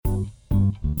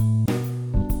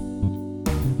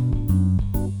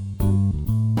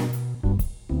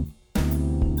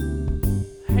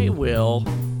Will.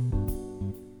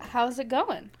 How's it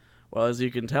going? Well, as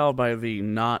you can tell by the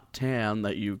not tan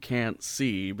that you can't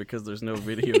see because there's no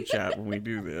video chat when we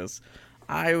do this,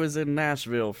 I was in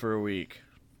Nashville for a week.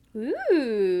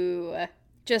 Ooh.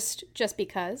 Just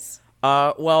because?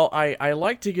 Well, I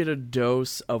like to get a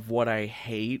dose of what I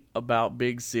hate about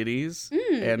big cities,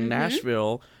 and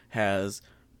Nashville has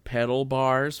pedal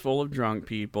bars full of drunk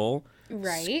people,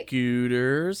 Right.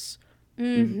 scooters,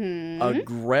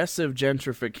 aggressive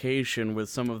gentrification with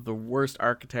some of the worst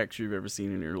architecture you've ever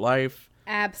seen in your life.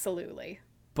 Absolutely.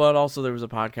 But also there was a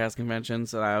podcast convention,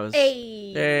 so I was,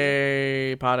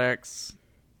 hey, PodX.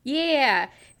 Yeah.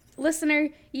 Listener,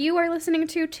 you are listening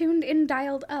to Tuned and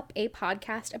Dialed Up, a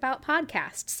podcast about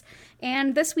podcasts.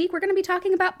 And this week we're going to be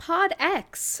talking about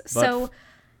PodX.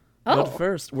 But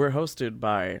first, we're hosted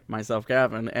by myself,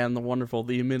 Gavin, and the wonderful,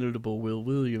 the inimitable Will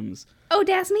Williams. Oh,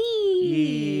 that's me!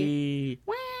 Yay.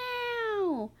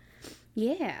 Wow!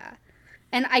 Yeah.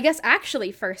 And I guess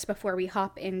actually first, before we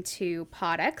hop into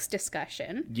PodX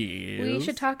discussion, we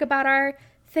should talk about our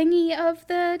thingy of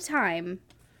the time.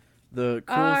 The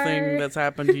cool thing that's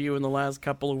happened to you in the last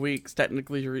couple of weeks,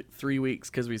 technically 3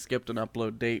 weeks because we skipped an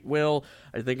upload date. Will,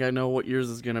 I think I know what yours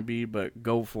is going to be, but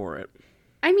go for it.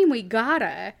 I mean, we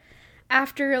gotta.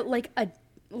 After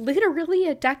literally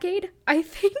a decade, I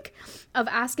think, of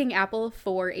asking Apple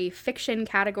for a fiction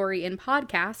category in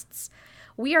podcasts,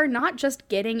 we are not just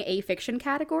getting a fiction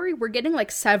category, we're getting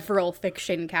several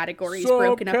fiction categories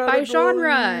broken up by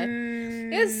genre.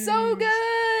 It's so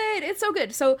good. It's so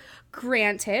good. So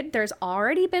granted, there's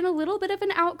already been a little bit of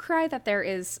an outcry that there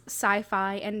is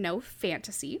sci-fi and no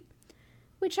fantasy,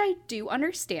 which I do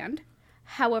understand.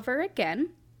 However, again,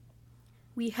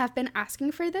 we have been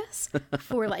asking for this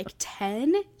for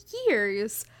 10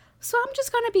 years. So I'm just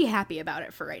going to be happy about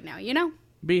it for right now, you know?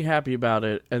 Be happy about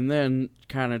it, and then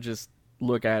kind of just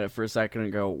look at it for a second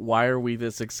and go, why are we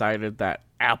this excited that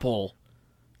Apple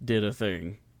did a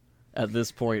thing at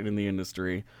this point in the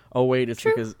industry? Oh, wait, it's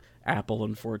True. because Apple,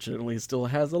 unfortunately, still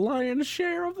has a lion's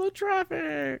share of the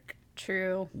traffic.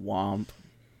 True. Womp.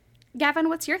 Gavin,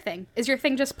 what's your thing? Is your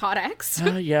thing just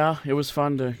PodX? Yeah, it was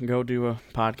fun to go do a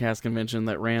podcast convention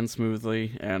that ran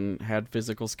smoothly and had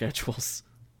physical schedules.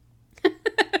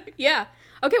 Yeah.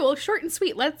 Okay, well, short and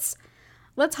sweet. Let's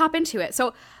hop into it.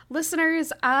 So,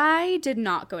 listeners, I did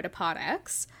not go to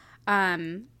PodX.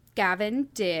 Gavin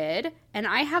did, and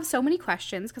I have so many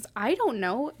questions because I don't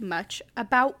know much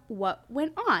about what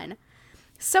went on.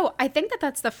 So, I think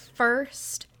that's the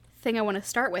first thing I want to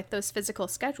start with, those physical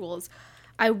schedules.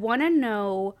 I want to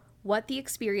know what the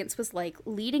experience was like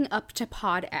leading up to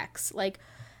PodX.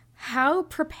 How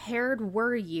prepared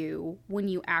were you when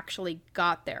you actually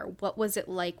got there? What was it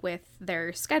like with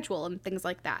their schedule and things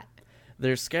like that?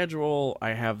 Their schedule,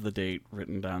 I have the date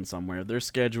written down somewhere. Their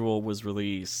schedule was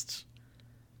released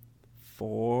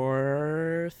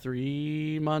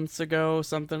 3 months ago,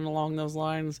 something along those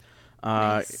lines.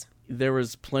 Nice. There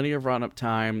was plenty of run-up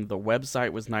time. The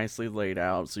website was nicely laid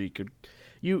out, so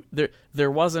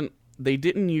they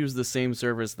didn't use the same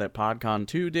service that PodCon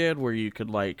 2 did, where you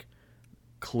could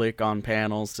click on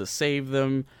panels to save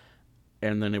them,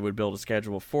 and then it would build a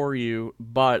schedule for you.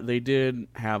 But they did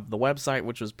have the website,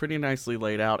 which was pretty nicely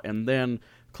laid out, and then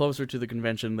closer to the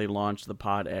convention, they launched the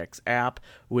PodX app,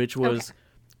 which was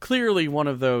clearly one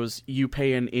of those, you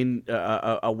pay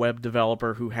a web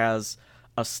developer who has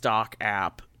a stock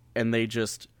app, and they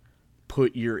just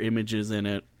put your images in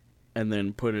it and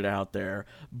then put it out there.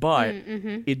 But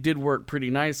it did work pretty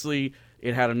nicely.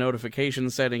 It had a notification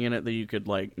setting in it that you could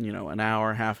an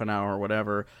hour, half an hour,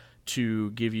 whatever,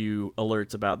 to give you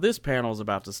alerts about this panel's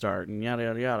about to start and yada,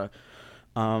 yada, yada.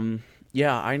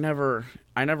 Yeah, I never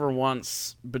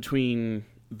once, between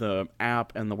the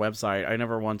app and the website, I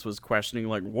never once was questioning,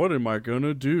 what am I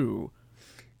gonna do?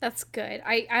 That's good.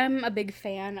 I'm a big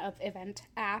fan of event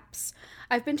apps.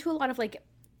 I've been to a lot of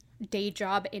day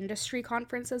job industry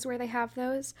conferences where they have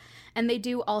those, and they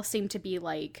do all seem to be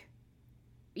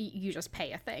you just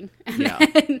pay a thing and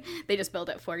then they just build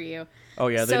it for you. Oh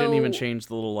yeah, they didn't even change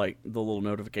the little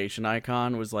notification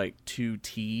icon was 2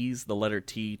 T's, the letter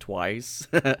T twice.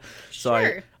 So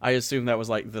sure. I assume that was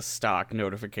the stock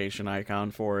notification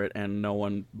icon for it, and no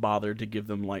one bothered to give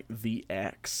them the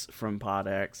X from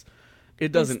PodX.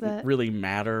 It doesn't really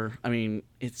matter. I mean,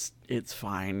 it's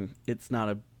fine. It's not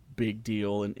a big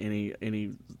deal in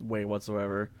any way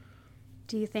whatsoever.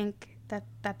 Do you think that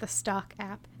the stock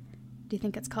app, do you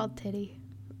think it's called Titty?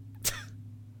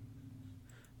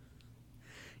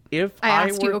 I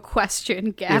asked you a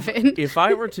question, Gavin. If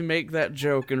I were to make that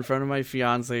joke in front of my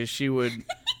fiance,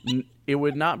 it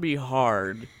would not be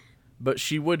hard, but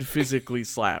she would physically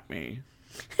slap me.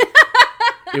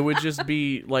 It would just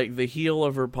be like the heel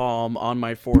of her palm on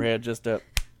my forehead,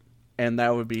 and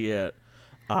that would be it.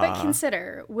 But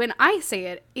consider, when I say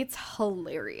it, it's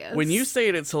hilarious. When you say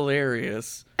it, it's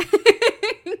hilarious.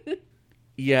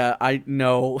 Yeah, I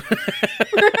know.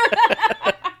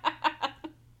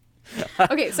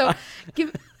 Okay, so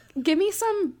give me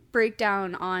some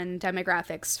breakdown on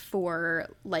demographics for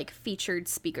like featured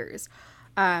speakers.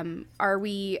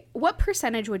 What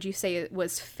percentage would you say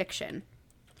was fiction?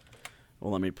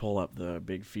 Well, let me pull up the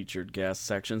big featured guest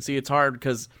section. See, it's hard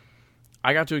because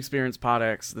I got to experience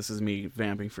PodX. This is me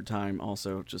vamping for time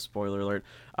also, just spoiler alert.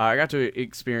 I got to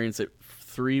experience it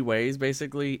 3 ways,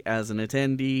 basically, as an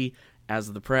attendee,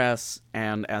 as the press,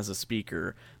 and as a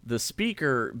speaker. The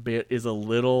speaker bit is a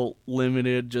little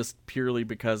limited just purely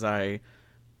because I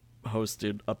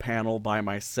hosted a panel by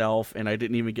myself, and I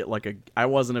didn't even get I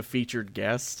wasn't a featured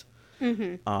guest.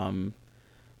 Mm-hmm.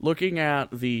 Looking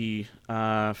at the,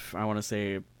 I want to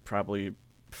say probably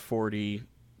 40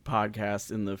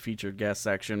 podcasts in the featured guest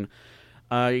section.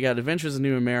 You got Adventures in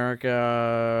New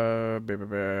America,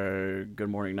 Good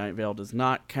Morning Night Vale does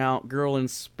not count, Girl in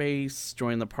Space,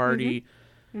 Join the Party,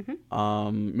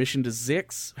 Mission to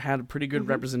Zix had a pretty good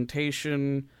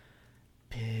representation.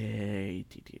 I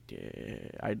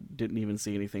didn't even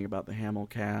see anything about the Hamill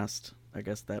cast. I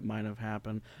guess that might have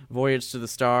happened. Voyage to the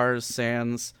Stars,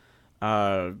 Sans,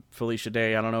 Felicia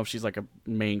Day. I don't know if she's like a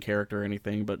main character or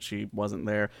anything, but she wasn't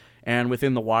there. And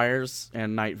Within the Wires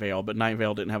and Night Vale, but Night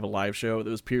Vale didn't have a live show. It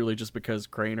was purely just because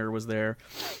Craner was there.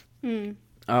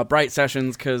 Bright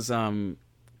Sessions because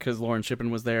Lauren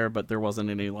Shippen was there, but there wasn't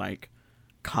any like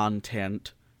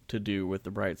content to do with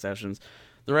the Bright Sessions.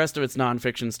 The rest of it's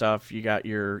nonfiction stuff. You got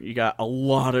a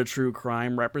lot of true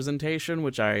crime representation,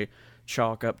 which I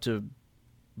chalk up to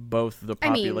both the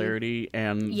popularity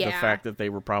and the fact that they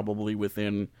were probably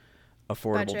within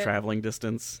affordable traveling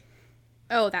distance.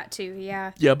 Oh, that too,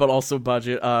 yeah. Yeah, but also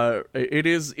budget. It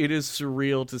is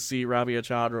surreal to see Rabia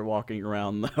Chadra walking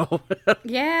around though.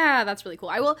 Yeah, that's really cool.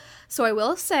 I will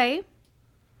say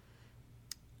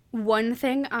one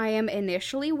thing I am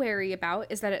initially wary about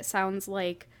is that it sounds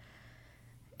like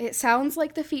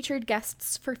the featured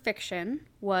guests for fiction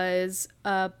was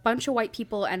a bunch of white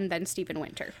people and then Stephen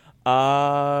Winter.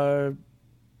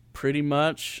 Pretty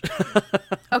much.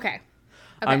 Okay.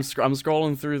 I'm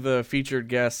scrolling through the featured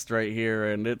guests right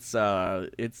here, and it's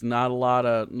not a lot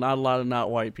of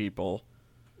not white people.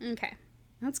 Okay,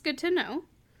 that's good to know.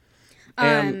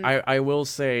 And I will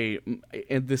say,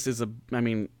 and this is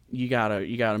you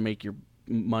gotta make your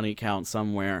money count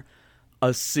somewhere.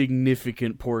 A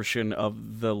significant portion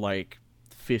of the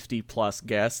 50 plus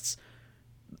guests,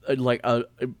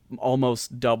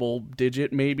 almost double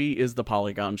digit maybe, is the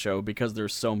Polygon Show, because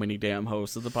there's so many damn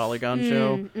hosts of the Polygon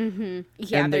Show. Mm-hmm.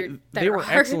 Yeah, and they were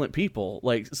excellent people.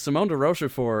 Like Simone de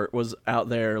Rochefort was out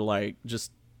there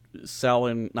just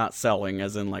not selling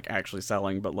as in actually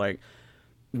selling, but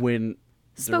when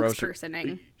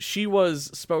spokespersoning. She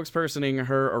was spokespersoning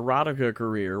her erotica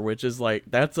career, which is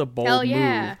that's a bold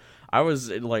move. I was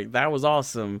that was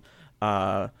awesome.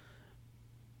 But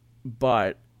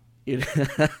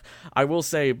I will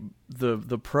say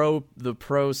the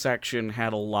pro section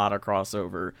had a lot of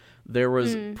crossover. There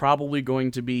was probably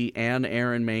going to be an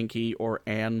Aaron Mahnke or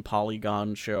an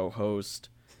Polygon Show host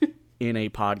in a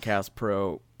Podcast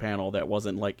Pro panel that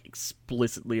wasn't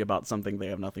explicitly about something they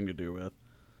have nothing to do with.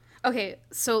 Okay,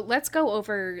 so let's go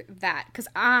over that, because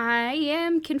I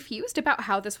am confused about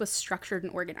how this was structured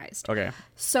and organized. Okay.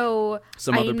 So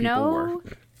some other people were.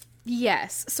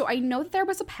 Yes. So I know that there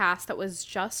was a pass that was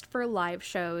just for live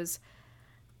shows,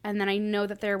 and then I know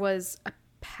that there was a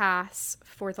pass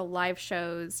for the live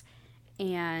shows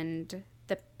and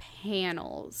the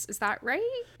panels. Is that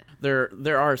right?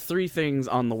 There are 3 things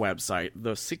on the website.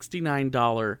 The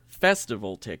 $69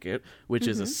 festival ticket, which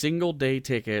is a single day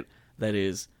ticket that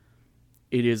is...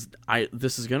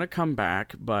 this is going to come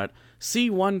back, but see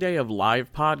one day of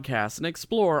live podcasts and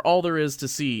explore all there is to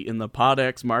see in the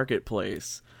PodX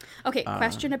marketplace. Okay,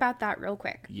 question about that real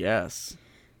quick. Yes.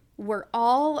 Were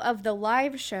all of the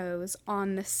live shows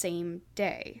on the same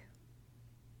day?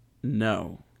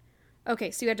 No. Okay,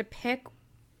 so you had to pick...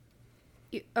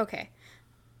 Okay.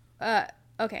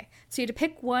 Okay, so you had to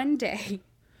pick one day.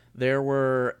 There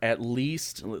were at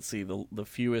least, let's see, the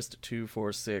fewest, 2,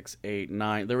 4, 6, 8,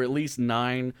 9. There were at least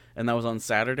 9, and that was on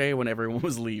Saturday when everyone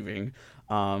was leaving.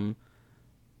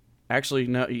 Actually,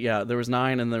 no, yeah, there was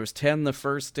 9, and there was 10 the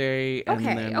first day, and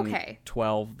then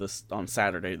 12 on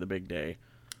Saturday, the big day.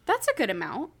 That's a good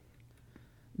amount.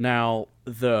 Now,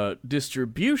 the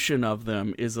distribution of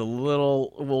them is a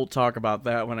little... We'll talk about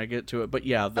that when I get to it. But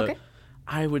yeah,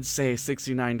 I would say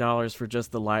 $69 for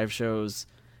just the live shows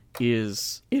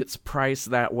it's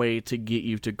priced that way to get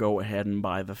you to go ahead and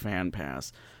buy the fan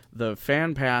pass. The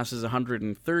fan pass is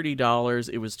 $130.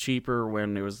 It was cheaper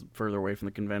when it was further away from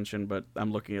the convention, but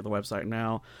I'm looking at the website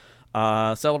now.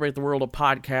 Celebrate the world of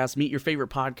podcasts. Meet your favorite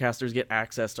podcasters. Get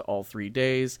access to all 3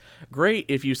 days. Great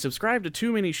if you subscribe to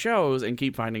too many shows and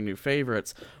keep finding new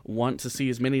favorites. Want to see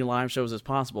as many live shows as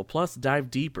possible. Plus, dive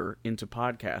deeper into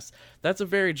podcasts. That's a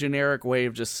very generic way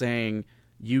of just saying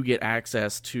you get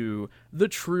access to the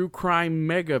True Crime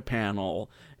Mega Panel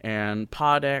and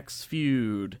PodX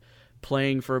Feud,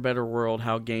 Playing for a Better World,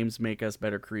 How Games Make Us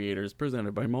Better Creators,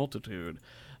 presented by Multitude.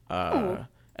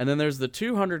 And then there's the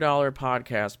 $200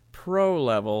 podcast pro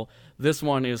level. This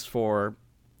one is for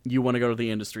you want to go to the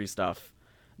industry stuff.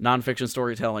 Nonfiction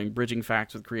storytelling, bridging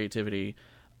facts with creativity,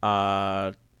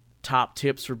 top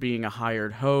tips for being a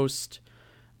hired host,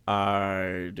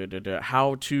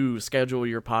 how to schedule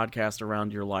your podcast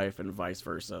around your life and vice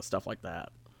versa, stuff like that.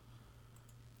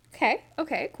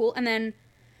 Okay, cool. And then,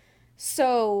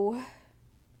 so...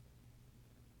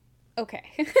 Okay.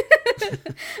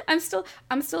 I'm still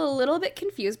a little bit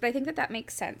confused, but I think that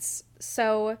makes sense.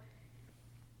 So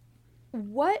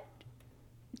what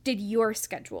did your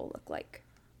schedule look like?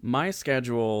 My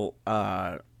schedule,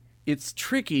 it's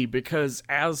tricky because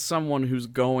as someone who's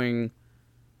going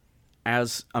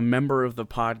as a member of the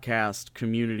podcast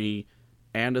community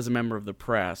and as a member of the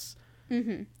press,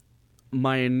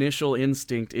 my initial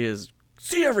instinct is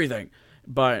see everything.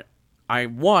 But I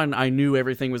knew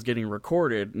everything was getting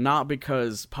recorded, not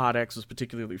because PodX was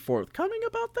particularly forthcoming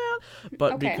about that,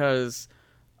 but because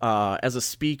as a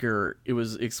speaker, it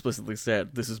was explicitly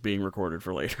said, this is being recorded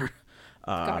for later.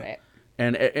 Got it.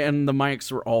 And the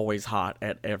mics were always hot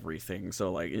at everything.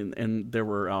 So like, and there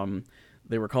were,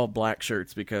 they were called black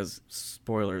shirts because,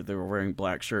 spoiler, they were wearing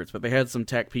black shirts, but they had some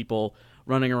tech people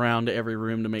running around to every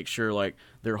room to make sure like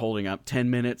they're holding up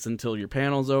 10 minutes until your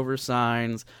panel's over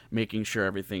signs, making sure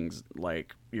everything's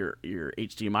like your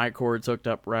HDMI cord's hooked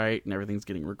up right and everything's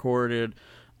getting recorded.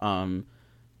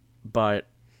 But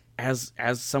as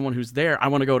someone who's there, I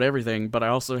want to go to everything, but I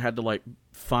also had to like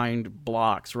find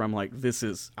blocks where I'm like,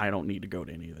 I don't need to go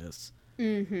to any of this.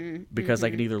 Because I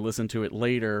can either listen to it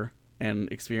later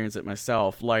and experience it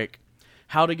myself, like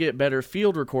how to get better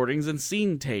field recordings and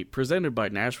scene tape, presented by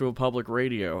Nashville Public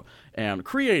Radio, and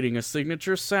creating a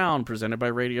signature sound, presented by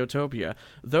Radiotopia.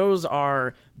 Those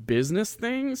are business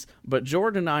things, but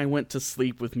Jordan and I went to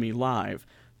Sleep With Me live.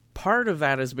 Part of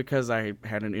that is because I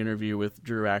had an interview with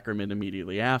Drew Ackerman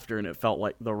immediately after, and it felt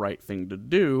like the right thing to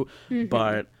do,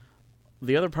 but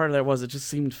the other part of that was it just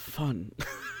seemed fun.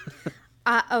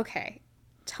 Okay.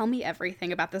 Tell me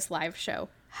everything about this live show.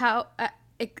 How?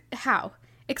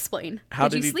 Explain. How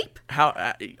did you sleep?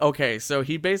 Okay, so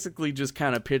he basically just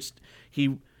kind of pitched.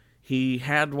 He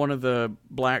had one of the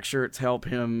black shirts help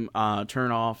him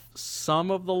turn off some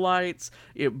of the lights,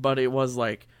 but it was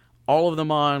like all of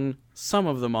them on, some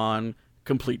of them on,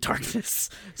 complete darkness.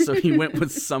 So he went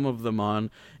with some of them on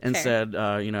and said,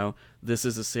 this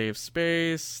is a safe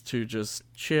space to just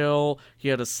chill. He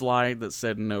had a slide that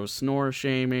said no snore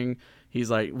shaming. He's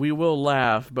like, we will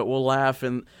laugh, but we'll laugh,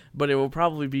 but it will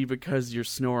probably be because you're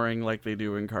snoring like they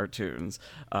do in cartoons,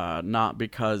 not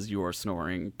because you're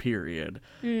snoring, period.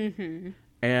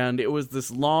 And it was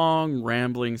this long,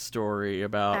 rambling story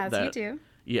about that. As you do.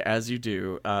 Yeah, as you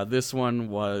do. This one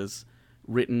was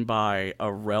written by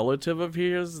a relative of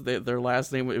his. Their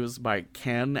last name, it was by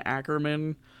Ken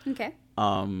Ackerman. Okay.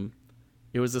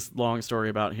 It was this long story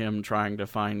about him trying to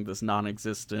find this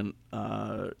non-existent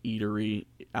eatery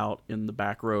out in the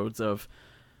back roads of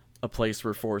a place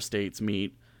where 4 states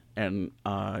meet, and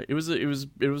it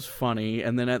was funny.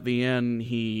 And then at the end,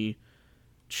 he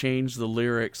changed the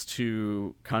lyrics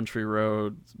to "Country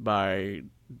Roads" by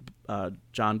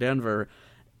John Denver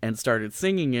and started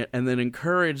singing it, and then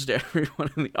encouraged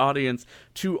everyone in the audience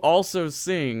to also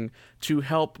sing to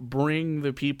help bring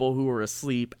the people who were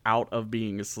asleep out of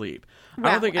being asleep.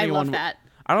 Wow, I love that.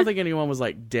 I don't think anyone was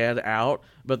like dead out,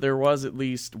 but there was at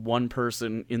least one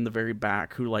person in the very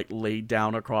back who like laid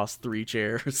down across 3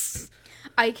 chairs.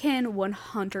 I can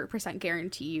 100%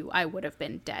 guarantee you I would have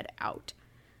been dead out.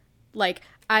 Like,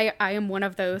 I am one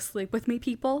of those Sleep With Me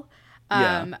people.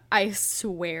 I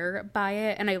swear by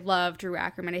it, and I love Drew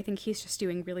Ackerman. I think he's just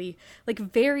doing really, like,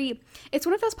 it's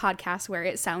one of those podcasts where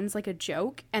it sounds like a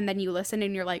joke, and then you listen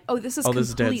and you're like, oh, this is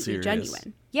completely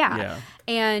genuine. Yeah.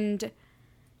 And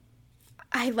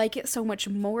I like it so much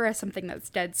more as something that's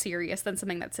dead serious than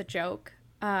something that's a joke.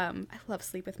 I love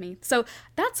Sleep With Me. So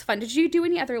that's fun. Did you do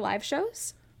any other live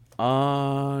shows?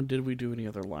 Did we do any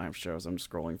other live shows? I'm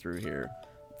scrolling through here.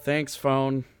 Thanks,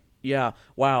 phone. Yeah.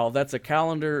 Wow, that's a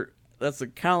calendar. That's a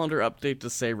calendar update to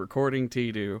say recording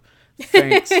T-Do.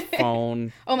 Thanks,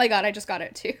 phone. Oh my god, I just got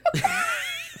it too.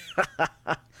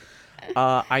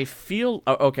 I feel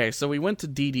okay. So we went to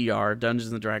DDR,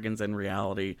 Dungeons and Dragons in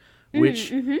Reality,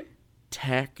 which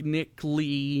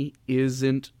technically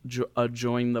isn't a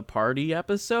join the party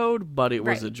episode, but it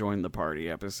was a join the party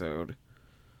episode.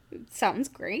 Sounds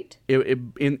great.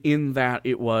 In that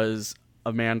it was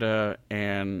Amanda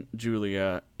and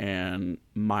Julia and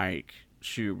Mike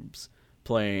Shubes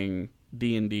playing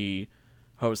D&D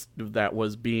host that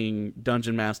was being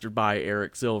dungeon mastered by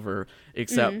Eric Silver,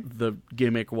 except the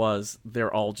gimmick was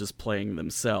they're all just playing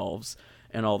themselves,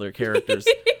 and all their characters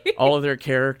all of their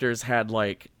characters had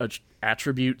like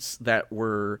attributes that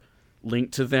were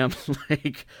linked to them.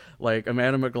 like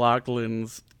Amanda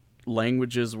McLaughlin's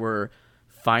languages were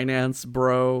finance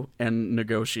bro and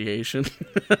negotiation.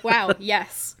 Wow,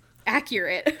 yes.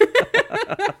 Accurate.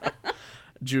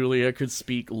 Julia could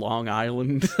speak Long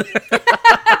Island.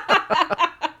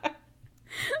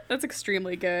 That's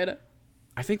extremely good.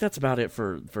 I think that's about it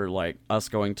for like us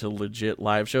going to legit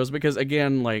live shows, because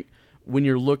again, like when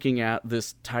you're looking at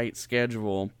this tight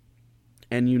schedule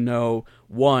and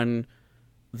one,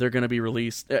 they're going to be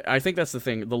released. I think that's the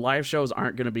thing. The live shows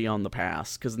aren't going to be on the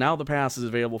pass, because now the pass is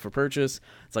available for purchase.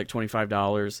 It's like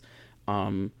 $25.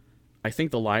 I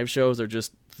think the live shows are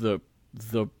just the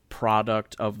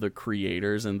product of the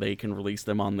creators, and they can release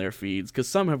them on their feeds, because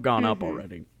some have gone up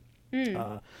already.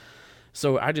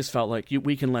 So I just felt like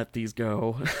we can let these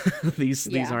go.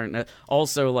 These aren't.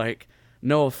 Also, like,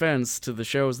 no offense to the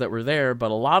shows that were there,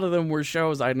 but a lot of them were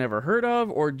shows I'd never heard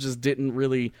of or just didn't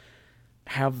really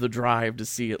have the drive to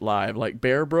see it live. Like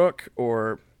Bear Brook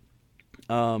or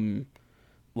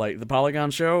like the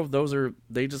Polygon show.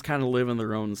 They just kind of live in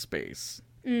their own space.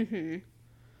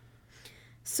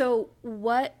 So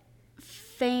what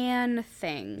fan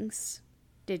things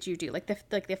did you do? Like the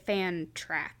fan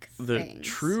track things? The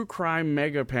True Crime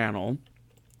Mega Panel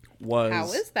was... How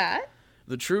is that?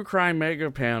 The True Crime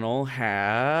Mega Panel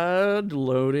had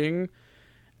loading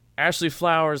Ashley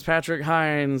Flowers, Patrick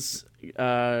Hines,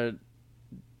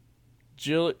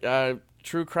 True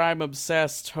Crime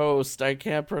Obsessed host. I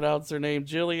can't pronounce her name.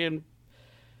 Jillian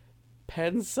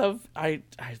Pensav.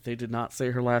 They did not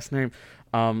say her last name.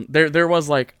 There was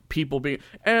like people being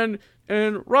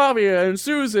and Rabia and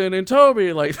Susan and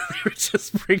Toby, like they were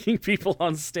just bringing people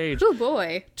on stage. Oh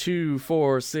boy. 2,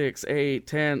 4, 6, 8,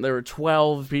 10. There were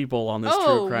 12 people on this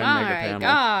True Crime Mega Panel. Oh my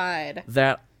god.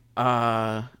 That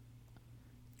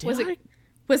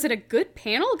was it a good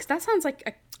panel? Because that sounds like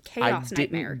a chaos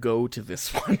nightmare. I didn't go to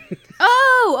this one.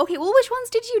 Oh, okay. Well, which ones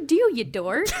did you do, you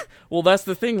dork? Well, that's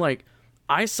the thing. Like,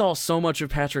 I saw so much of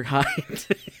Patrick Hines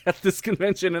at this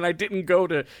convention, and I didn't go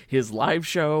to his live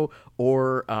show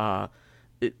or,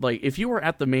 like, if you were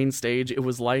at the main stage, it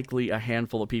was likely a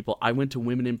handful of people. I went to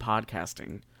Women in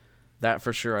Podcasting. That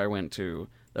for sure I went to.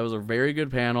 That was a very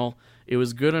good panel. It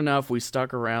was good enough. We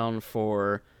stuck around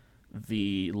for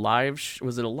the live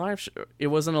was it a live show? It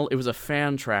wasn't. It was a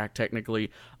fan track,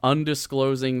 technically,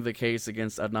 undisclosing the case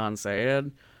against Adnan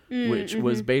Syed, which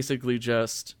was basically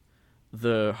just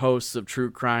the hosts of True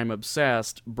Crime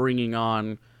Obsessed bringing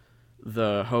on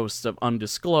the hosts of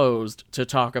Undisclosed to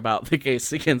talk about the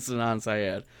case against Adnan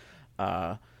Syed.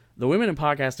 The Women in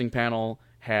Podcasting panel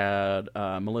had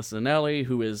Melissa Nelly,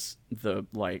 who is the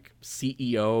like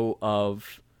CEO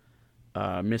of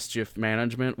Mischief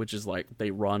Management, which is like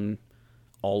they run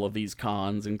all of these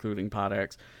cons, including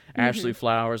PodX. Ashley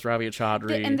Flowers, Rabia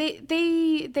Chaudhry, and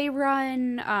they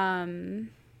run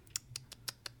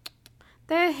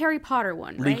the Harry Potter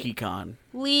one, right? LeakyCon.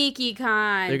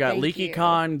 LeakyCon. They got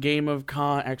LeakyCon, Game of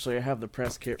Con. Actually, I have the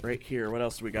press kit right here. What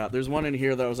else do we got? There's one in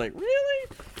here that I was like,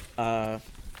 really?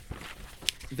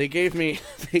 They gave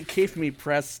me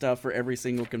press stuff for every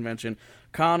single convention.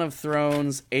 Con of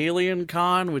Thrones, Alien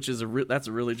Con, which is that's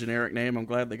a really generic name. I'm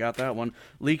glad they got that one.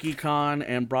 LeakyCon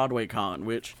and Broadway Con,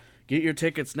 which get your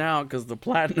tickets now because the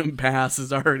Platinum Pass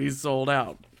is already sold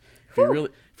out. If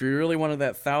you really wanted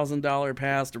that $1,000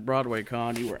 pass to Broadway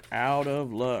Con, you were out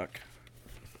of luck.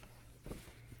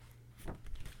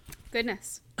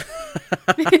 Goodness.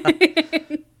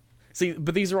 See,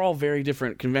 but these are all very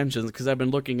different conventions because I've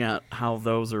been looking at how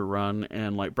those are run,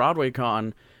 and like Broadway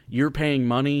Con, you're paying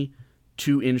money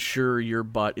to ensure your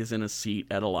butt is in a seat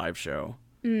at a live show.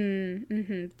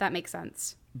 That makes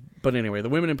sense. But anyway, the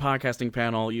Women in Podcasting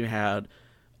panel, you had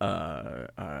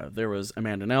there was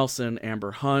Amanda Nelson,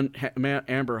 Amber Hunt.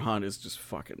 Amber Hunt is just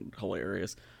fucking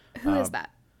hilarious. Who is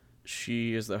that?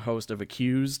 She is the host of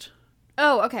Accused.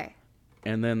 Oh, okay.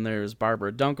 And then there's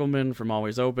Barbara Dunkelman from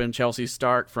Always Open, Chelsea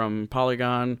Stark from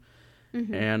Polygon,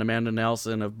 and Amanda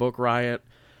Nelson of Book Riot.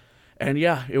 And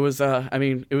yeah, it was. I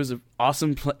mean, it was it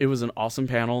was an awesome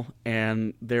panel,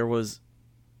 and there was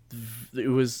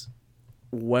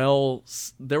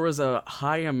a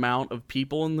high amount of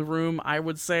people in the room, I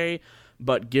would say,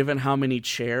 but given how many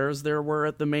chairs there were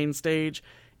at the main stage,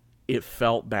 it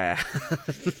felt bad.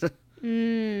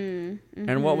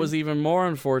 And what was even more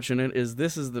unfortunate is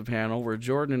this is the panel where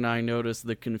Jordan and I noticed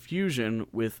the confusion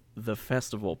with the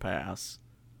festival pass.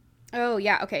 Oh,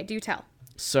 yeah. Okay, do tell.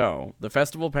 So, the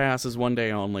festival pass is one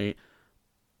day only.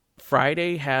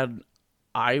 Friday had,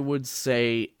 I would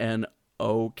say, an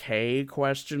okay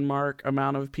question mark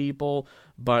amount of people,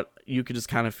 but you could just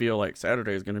kind of feel like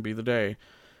Saturday is going to be the day.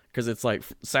 Because it's like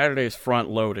Saturday's front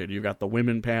loaded. You've got the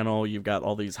women panel, you've got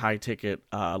all these high ticket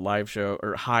live show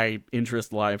or high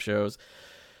interest live shows.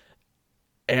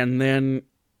 And then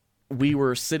we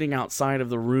were sitting outside of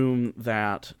the room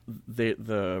that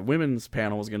the women's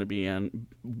panel was going to be in.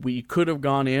 We could have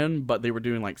gone in, but they were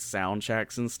doing like sound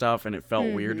checks and stuff, and it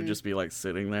felt weird to just be like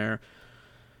sitting there.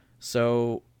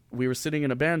 So we were sitting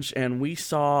in a bench, and we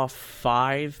saw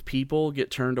 5 people get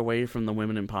turned away from the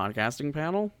women in podcasting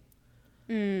panel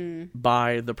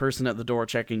by the person at the door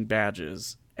checking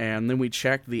badges. And then we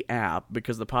checked the app,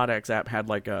 because the PodX app had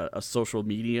like a social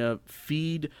media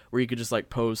feed where you could just like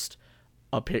post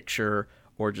a picture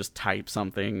or just type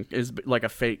something. Is like a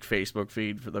fake Facebook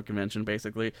feed for the convention,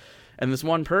 basically. And this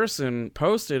one person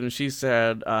posted, and she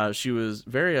said she was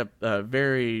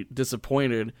very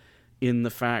disappointed in the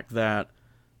fact that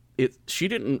she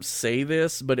didn't say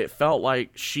this, but it felt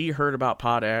like she heard about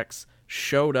PodX,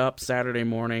 showed up Saturday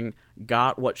morning,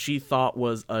 got what she thought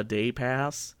was a day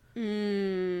pass,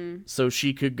 so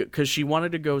she could, because she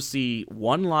wanted to go see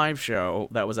one live show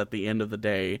that was at the end of the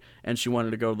day, and she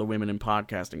wanted to go to the women in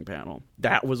podcasting panel.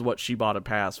 That was what she bought a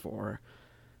pass for.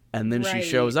 And then she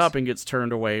shows up and gets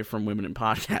turned away from women in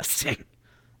podcasting.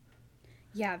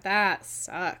 Yeah, that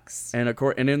sucks. And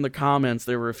in the comments,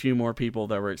 there were a few more people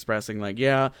that were expressing like,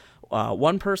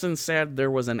 one person said there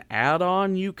was an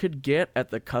add-on you could get at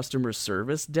the customer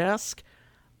service desk.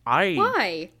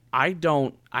 Why? I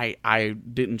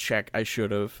didn't check. I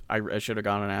should have. I should have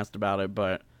gone and asked about it,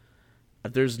 but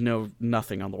there's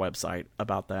nothing on the website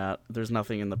about that. There's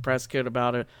nothing in the press kit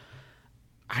about it.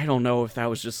 I don't know if that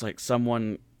was just like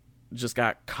someone just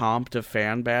got comped a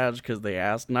fan badge because they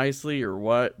asked nicely or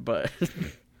what, but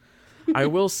I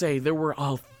will say there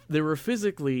were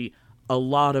physically a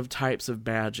lot of types of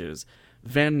badges: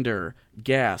 vendor,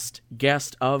 guest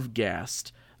of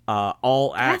guest,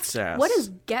 all access. What is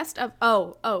guest of?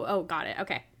 Oh, got it.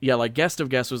 Okay. Yeah, like guest of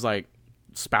guest was like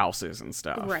spouses and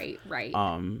stuff. Right.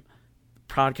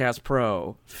 Podcast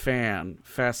Pro, fan,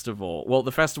 festival. Well,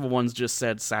 the festival ones just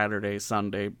said Saturday,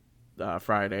 Sunday,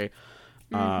 Friday.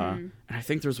 And I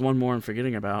think there's one more I'm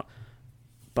forgetting about.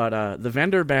 But the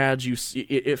vendor badge,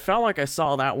 it felt like I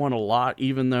saw that one a lot,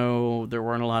 even though there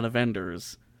weren't a lot of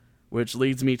vendors. Which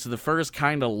leads me to the first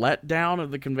kind of letdown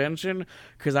of the convention,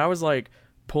 because I was like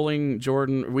pulling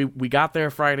Jordan. We got there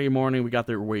Friday morning. We got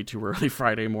there way too early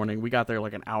Friday morning. We got there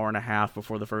like an hour and a half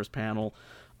before the first panel,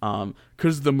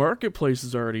 because the marketplace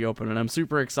is already open, and I'm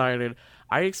super excited.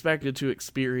 I expected to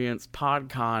experience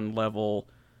PodCon level.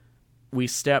 We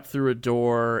step through a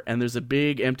door, and there's a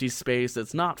big empty space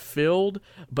that's not filled,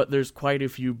 but there's quite a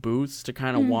few booths to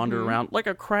kind of wander around, like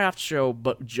a craft show,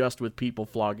 but just with people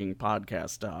flogging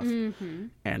podcast stuff.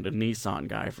 And a Nissan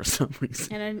guy for some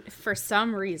reason. For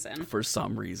some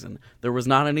reason. There was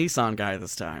not a Nissan guy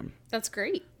this time. That's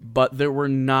great. But there were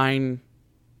 9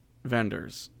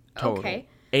 vendors total. Okay.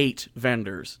 8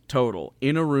 vendors total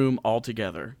in a room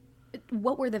altogether.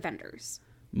 What were the vendors?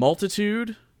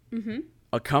 Multitude.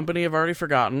 A company I've already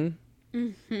forgotten.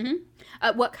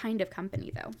 What kind of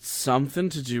company, though? Something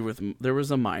to do with... There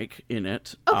was a mic in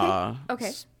it.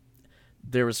 Okay.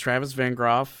 There was Travis Van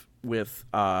Groff with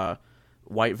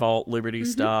White Vault Liberty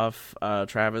stuff.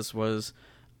 Travis was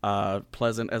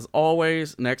pleasant as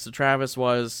always. Next to Travis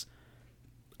was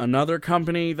another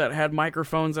company that had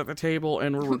microphones at the table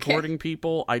and were recording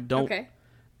people. I don't...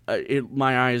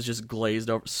 my eyes just glazed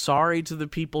over. Sorry to the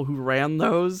people who ran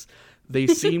those. They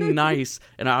seemed nice,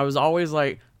 and I was always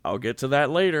like, I'll get to that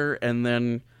later, and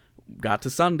then got to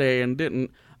Sunday and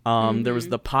didn't. There was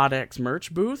the PodX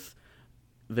merch booth.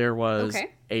 There was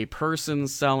a person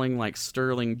selling like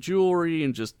sterling jewelry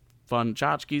and just fun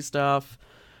tchotchke stuff.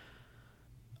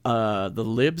 The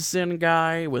Libsyn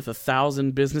guy with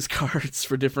 1,000 business cards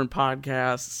for different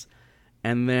podcasts.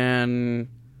 And then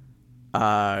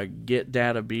Get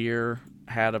Data Beer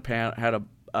had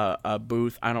a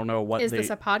booth. I don't know what is this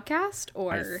a podcast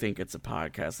or? I think it's a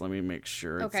podcast. Let me make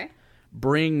sure. Okay.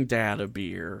 Bring Dad a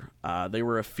Beer. They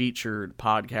were a featured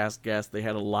podcast guest. They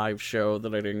had a live show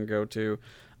that I didn't go to.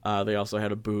 They also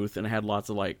had a booth and it had lots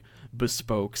of like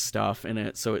bespoke stuff in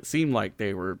it. So it seemed like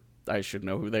I should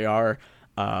know who they are,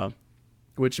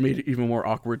 which made it even more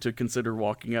awkward to consider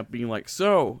walking up being like,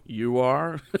 so you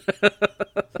are?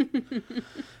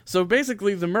 So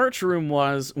basically the merch room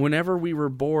was, whenever we were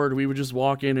bored, we would just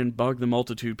walk in and bug the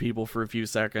multitude people for a few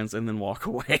seconds and then walk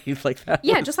away. Like that.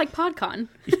 Yeah, just like PodCon.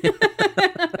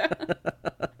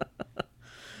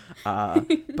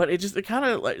 But it kind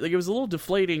of like it was a little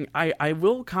deflating. I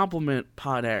will compliment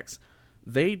PodX.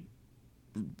 The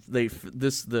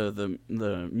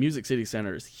Music City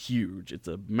Center is huge. It's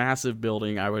a massive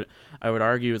building. I would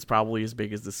argue it's probably as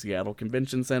big as the Seattle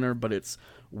Convention Center, but it's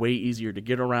way easier to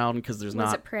get around because there's not.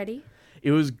 Was it pretty?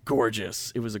 It was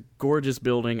gorgeous. It was a gorgeous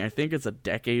building. I think it's a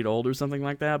decade old or something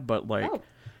like that, but like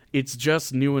it's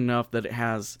just new enough that it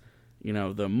has, you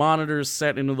know, the monitors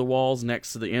set into the walls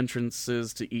next to the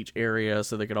entrances to each area,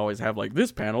 so they could always have like,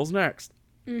 this panel's next.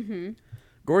 Mm-hmm.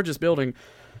 Gorgeous building,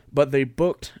 but they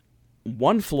booked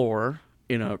one floor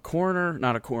in a corner,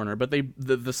 not a corner, but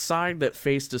the side that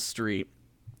faced a street.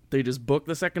 They just booked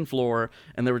the second floor,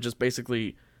 and there were just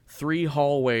basically 3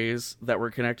 hallways that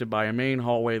were connected by a main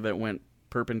hallway that went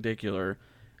perpendicular,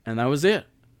 and that was it.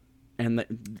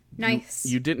 And nice.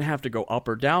 You didn't have to go up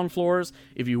or down floors.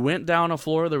 If you went down a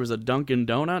floor, there was a Dunkin'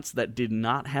 Donuts that did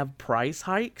not have price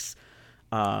hikes.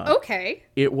 Okay.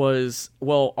 It was,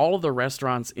 well, all of the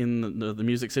restaurants in the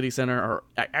Music City Center are...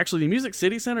 Actually, the Music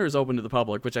City Center is open to the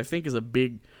public, which I think is a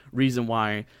big reason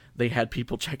why they had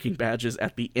people checking badges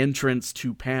at the entrance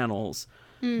to panels,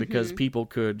 because people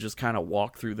could just kind of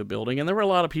walk through the building. And there were a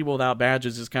lot of people without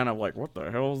badges just kind of like, what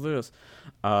the hell is this?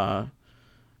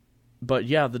 But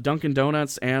yeah, the Dunkin'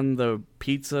 Donuts and the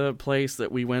pizza place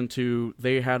that we went to,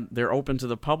 they're open to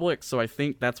the public, so I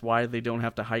think that's why they don't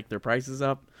have to hike their prices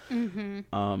up.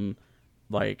 Mm-hmm.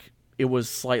 Like, it was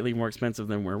slightly more expensive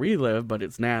than where we live, but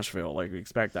it's Nashville. Like, we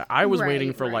expect that. I was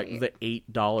waiting for like the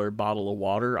 $8 bottle of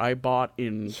water I bought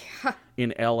in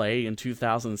LA in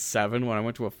 2007 when I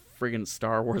went to a friggin'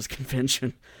 Star Wars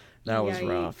convention. That was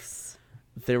rough.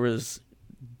 There was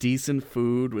decent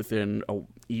food within a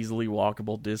easily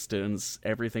walkable distance.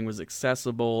 Everything was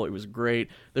accessible. It was great.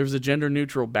 There was a gender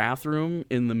neutral bathroom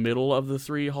in the middle of the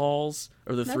 3 halls,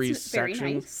 or the 3 sections.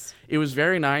 Nice. It was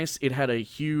very nice. It had a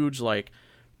huge like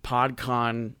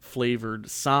PodCon flavored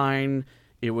sign.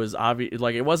 It was obvious,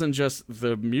 like, it wasn't just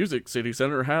the Music City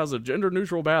Center has a gender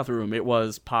neutral bathroom. It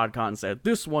was PodCon said,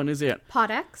 this one is it.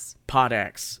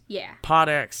 PodX. Yeah.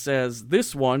 PodX says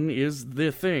this one is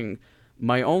the thing.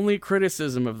 My only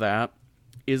criticism of that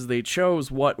is they chose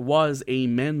what was a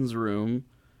men's room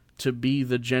to be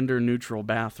the gender-neutral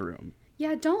bathroom.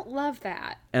 Yeah, don't love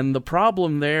that. And the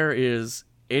problem there is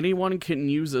anyone can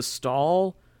use a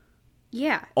stall.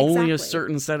 Yeah, Only a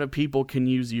certain set of people can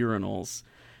use urinals.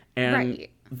 And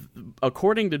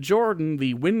according to Jordan,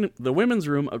 the women's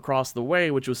room across the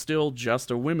way, which was still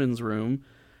just a women's room,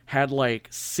 had like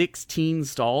 16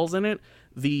 stalls in it.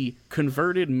 The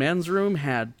converted men's room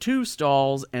had 2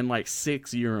 stalls and like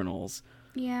 6 urinals.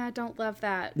 Yeah, don't love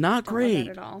that. Not don't great love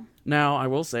that at all. Now, I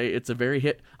will say it's a very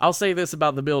hip. I'll say this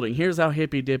about the building. Here's how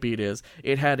hippy dippy it is.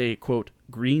 It had a, quote,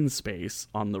 green space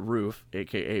on the roof,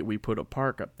 aka we put a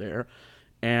park up there.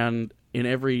 And in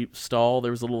every stall,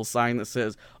 there was a little sign that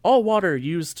says, all water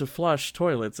used to flush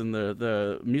toilets in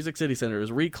the Music City Center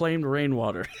is reclaimed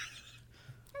rainwater.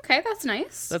 Okay, that's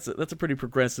nice. That's a pretty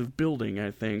progressive building,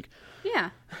 I think.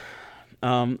 Yeah.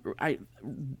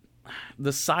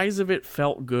 The size of it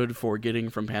felt good for getting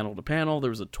from panel to panel.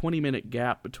 There was a 20-minute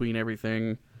gap between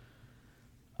everything.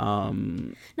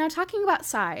 Now, talking about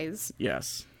size.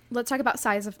 Yes. Let's talk about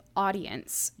size of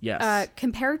audience. Yes.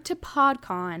 Compared to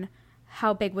PodCon,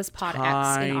 how big was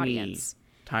PodX in audience?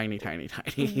 Tiny.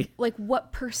 Like,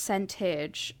 what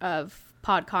percentage of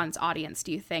PodCon's audience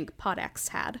do you think PodX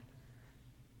had?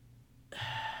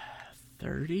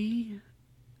 30?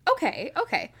 Okay.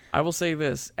 I will say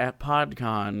this. At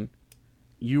PodCon,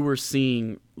 you were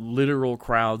seeing literal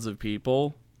crowds of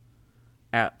people.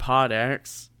 At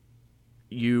PodX,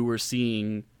 you were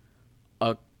seeing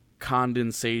a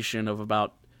condensation of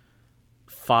about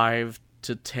 5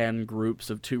 to 10 groups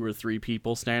of 2 or 3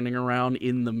 people standing around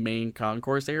in the main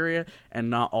concourse area, and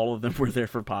not all of them were there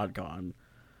for PodCon.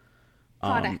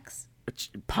 PodX.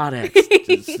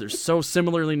 PodX. They're so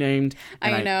similarly named.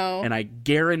 I know. And I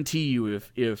guarantee you,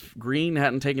 if Green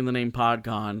hadn't taken the name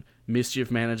PodCon, Mischief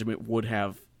Management would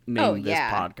have named this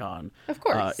PodCon. Of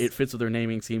course. It fits with their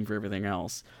naming scheme for everything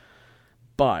else.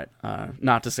 But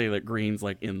not to say that Green's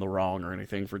like in the wrong or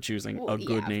anything for choosing a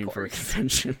good name for a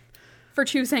convention. for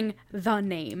choosing the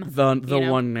name. The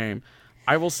one name.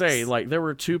 I will say, like, there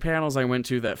were 2 panels I went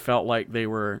to that felt like they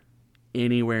were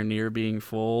anywhere near being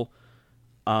full.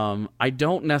 I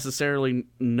don't necessarily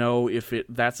know if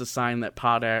that's a sign that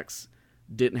PodX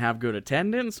didn't have good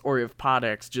attendance, or if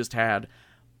PodX just had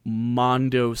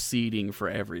mondo seating for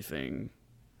everything.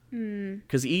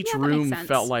 Because each room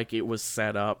felt like it was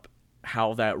set up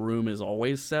how that room is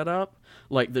always set up.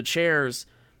 Like, the chairs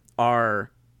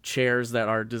are chairs that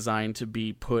are designed to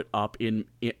be put up in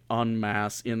en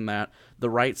masse, in that the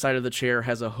right side of the chair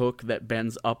has a hook that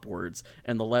bends upwards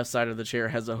and the left side of the chair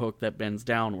has a hook that bends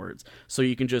downwards, so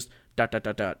you can just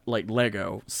like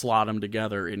Lego slot them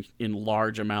together in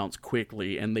large amounts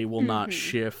quickly, and they will not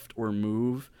shift or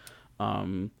move.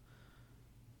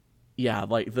 Yeah,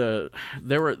 like there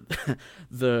were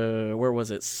where was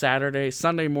it,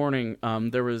 Sunday morning,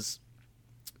 there was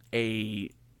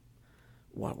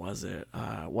what was it?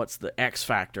 What's the X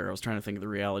Factor? I was trying to think of the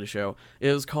reality show.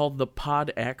 It was called the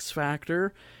Pod X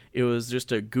Factor. It was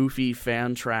just a goofy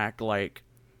fan track, like,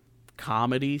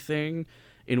 comedy thing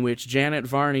in which Janet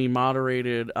Varney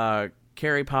moderated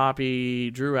Carrie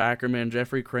Poppy, Drew Ackerman,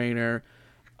 Jeffrey Craner,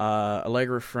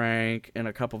 Allegra Frank, and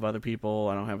a couple of other people.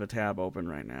 I don't have a tab open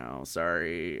right now.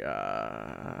 Sorry.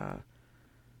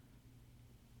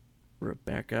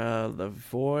 Rebecca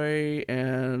Lavoie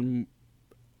and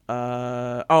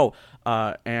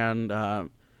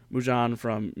Mujan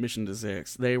from Mission to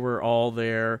Zix. They were all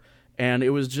there, and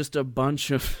it was just a bunch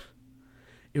of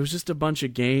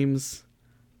games,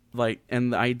 like,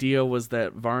 and the idea was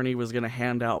that Varney was going to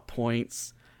hand out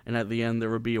points, and at the end there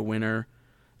would be a winner.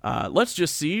 Let's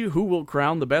just see who will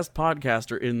crown the best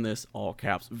podcaster in this, all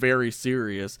caps, very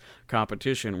serious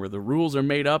competition where the rules are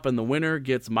made up and the winner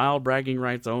gets mild bragging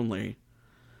rights only.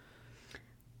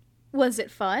 Was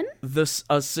it fun?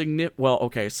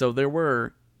 So there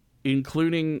were,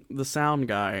 including the sound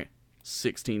guy,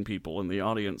 16 people in the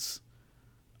audience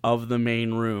of the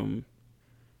main room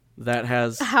that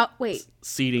has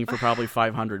seating for probably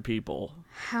 500 people.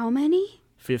 How many?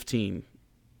 15.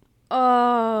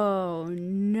 Oh,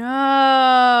 no.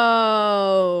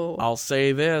 I'll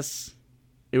say this.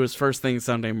 It was first thing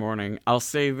Sunday morning. I'll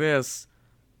say this.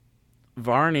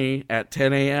 Varney, at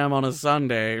 10 a.m. on a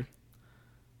Sunday,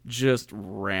 just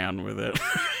ran with it.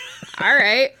 All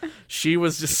right. She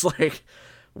was just like,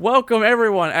 welcome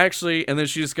everyone, actually, and then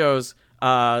she just goes,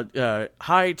 hi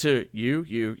to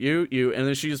you, and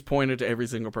then she just pointed to every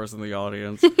single person in the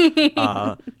audience.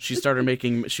 She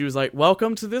was like,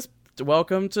 welcome to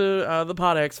the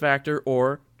Pod X Factor,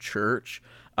 or church.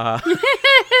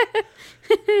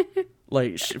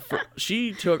 Like,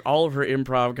 she took all of her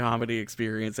improv comedy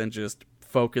experience and just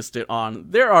focused it on,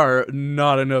 there are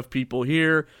not enough people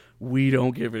here, we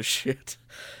don't give a shit.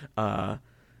 And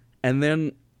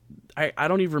then I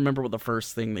don't even remember what the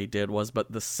first thing they did was,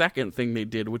 but the second thing they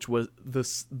did, which was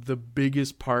the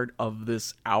biggest part of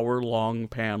this hour-long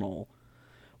panel,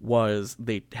 was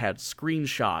they had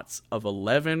screenshots of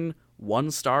 11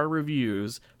 one-star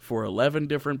reviews for 11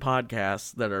 different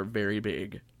podcasts that are very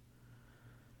big.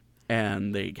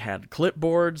 And they had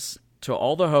clipboards to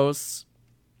all the hosts,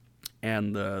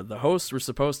 and the hosts were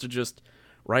supposed to just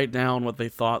write down what they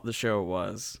thought the show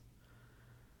was.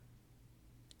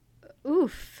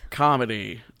 Oof.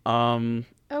 Comedy.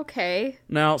 Okay.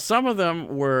 Now, some of them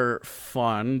were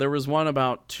fun. There was one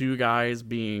about 2 guys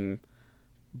being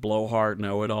blowhard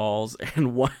know-it-alls,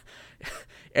 and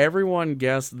everyone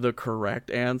guessed the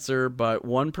correct answer, but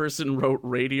one person wrote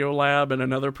Radiolab and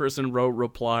another person wrote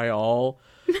Reply All.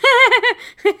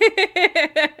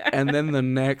 And then the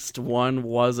next one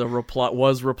was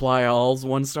Reply All's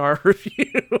 1-star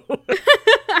review.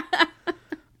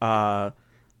 I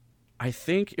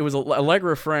think it was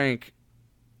Allegra Frank.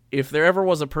 If there ever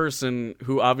was a person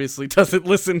who obviously doesn't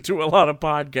listen to a lot of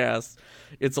podcasts,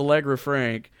 it's Allegra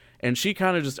Frank, and she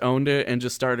kind of just owned it and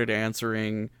just started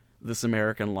answering This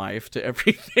American Life to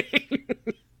everything.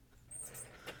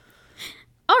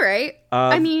 All right.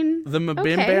 I mean, the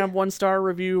Mabim Bam 1-star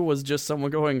review was just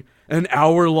someone going, an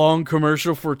hour-long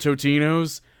commercial for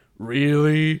Totino's?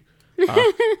 Really?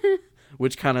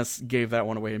 Which kind of gave that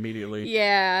one away immediately.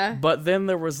 Yeah. But then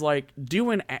there was like,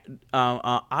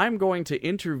 I'm going to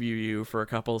interview you for a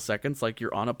couple of seconds like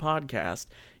you're on a podcast.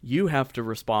 You have to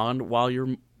respond while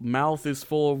your mouth is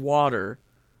full of water.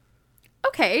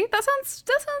 Okay, that sounds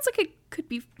like it could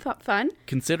be fun.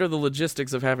 Consider the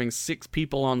logistics of having 6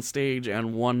 people on stage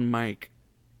and 1 mic.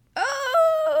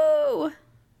 Oh,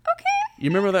 okay. You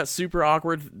remember that super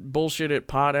awkward bullshit at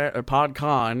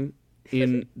PodCon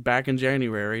back in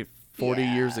January, 40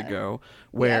 years ago,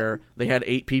 where they had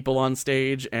 8 people on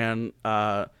stage and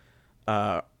our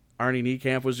Arnie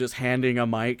Niekamp was just handing a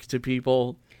mic to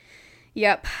people.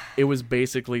 Yep. It was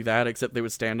basically that, except they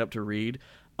would stand up to read.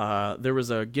 There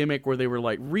was a gimmick where they were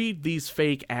like, read these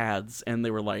fake ads, and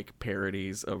they were like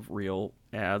parodies of real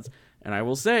ads. And I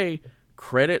will say,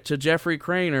 credit to Jeffrey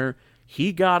Craner,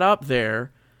 he got up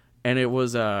there, and it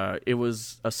was a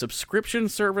subscription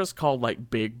service called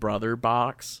like Big Brother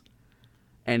Box,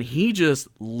 and he just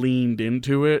leaned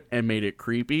into it and made it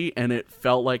creepy, and it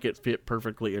felt like it fit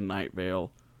perfectly in Night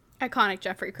Vale. Iconic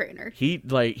Jeffrey Craner.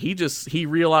 He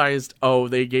realized, oh,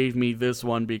 they gave me this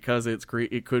one because it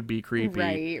could be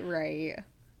creepy. Right.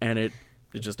 And it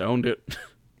just owned it.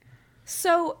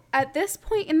 So at this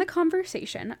point in the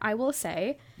conversation, I will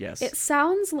say, yes, it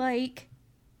sounds like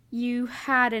you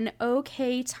had an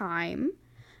okay time,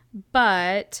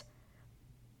 but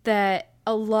that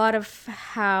a lot of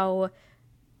how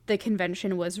the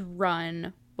convention was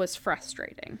run was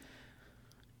frustrating.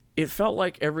 It felt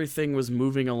like everything was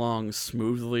moving along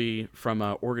smoothly from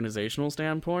an organizational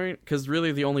standpoint, because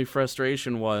really the only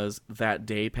frustration was that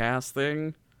day pass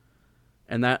thing.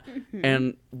 And that,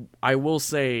 and I will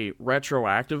say,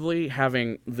 retroactively,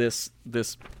 having this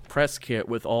press kit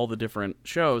with all the different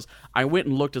shows, I went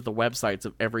and looked at the websites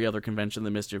of every other convention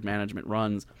that Mischief Management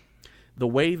runs. The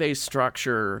way they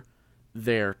structure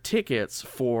their tickets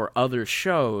for other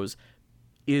shows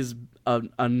is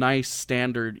a nice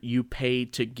standard you pay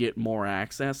to get more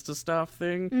access to stuff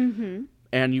thing.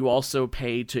 And you also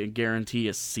pay to guarantee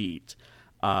a seat.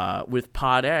 With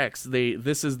PodX,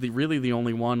 this is really the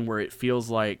only one where it feels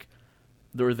like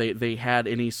they had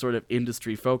any sort of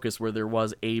industry focus, where there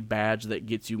was a badge that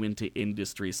gets you into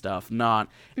industry stuff, not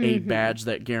a badge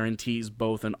that guarantees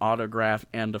both an autograph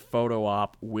and a photo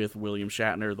op with William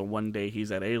Shatner the one day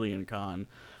he's at AlienCon.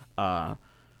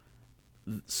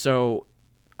 So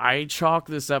I chalk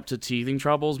this up to teething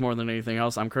troubles more than anything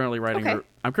else. I'm currently writing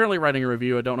a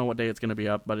review. I don't know what day it's going to be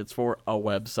up, but it's for a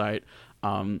website.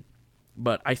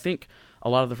 But I think a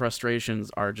lot of the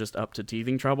frustrations are just up to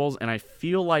teething troubles, and I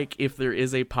feel like if there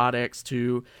is a PodX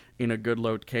 2 in a good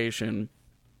location,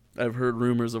 I've heard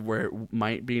rumors of where it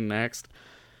might be next.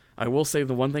 I will say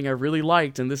the one thing I really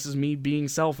liked, and this is me being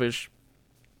selfish,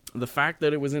 the fact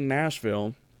that it was in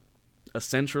Nashville, a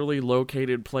centrally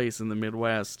located place in the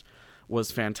Midwest,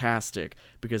 was fantastic,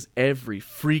 because every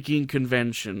freaking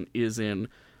convention is in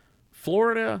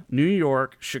Florida, New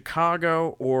York,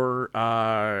 Chicago,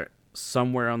 or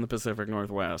somewhere on the Pacific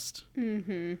Northwest.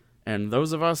 And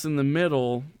those of us in the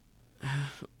middle,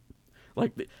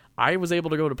 like, I was able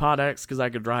to go to PodX because I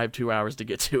could drive 2 hours to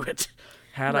get to it.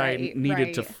 Had I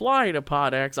needed to fly to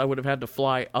PodX, I would have had to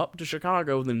fly up to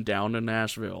Chicago, then down to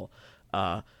Nashville,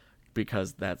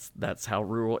 because that's how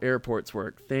rural airports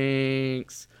work.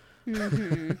 Thanks.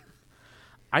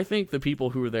 I think the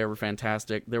people who were there were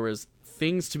fantastic. There was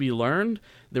things to be learned.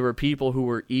 There were people who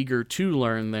were eager to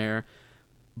learn there.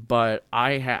 But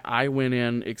I went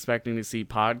in expecting to see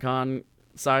PodCon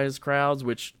size crowds,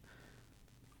 which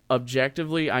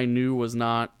objectively I knew was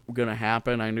not going to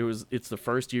happen. I knew it's the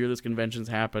first year this convention's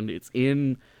happened. It's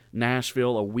in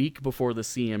Nashville a week before the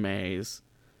CMAs.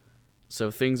 So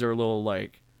things are a little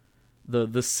like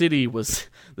the city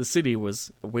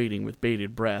was waiting with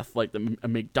bated breath. Like the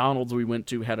McDonald's we went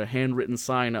to had a handwritten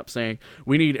sign up saying,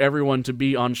 "We need everyone to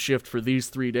be on shift for these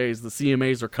 3 days. The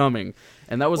CMAs are coming."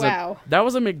 And that was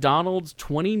a McDonald's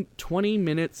 20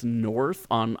 minutes north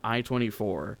on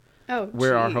I-24,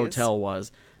 where our hotel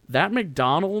was. That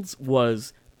McDonald's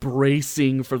was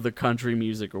bracing for the Country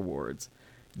Music Awards.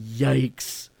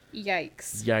 Yikes.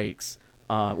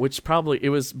 Which probably, it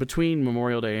was between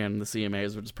Memorial Day and the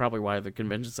CMAs, which is probably why the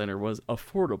convention center was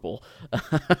affordable.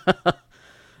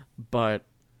 But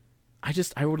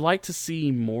I would like to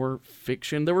see more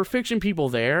fiction. There were fiction people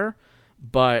there,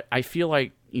 but I feel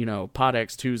like,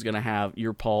 PodX 2 is going to have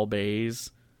your Paul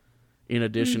Bays in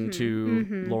addition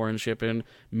to Lauren Shippen.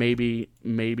 Maybe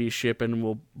Shippen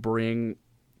will bring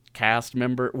cast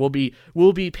member, will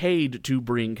be paid to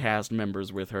bring cast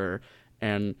members with her,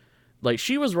 and like,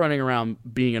 she was running around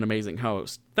being an amazing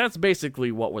host. That's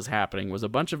basically what was happening, was a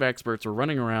bunch of experts were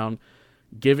running around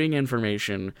giving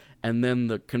information, and then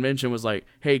the convention was like,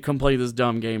 "Hey, come play this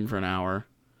dumb game for an hour."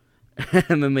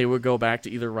 And then they would go back to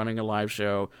either running a live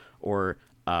show or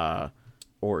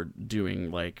doing,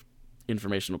 like,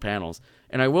 informational panels.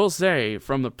 And I will say,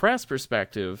 from the press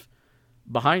perspective,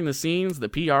 behind the scenes, the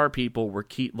PR people were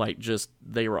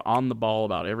they were on the ball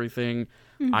about everything.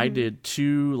 I did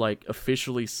 2 like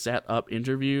officially set up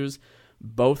interviews.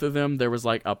 Both of them, there was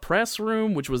like a press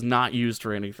room which was not used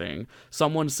for anything.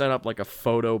 Someone set up like a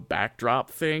photo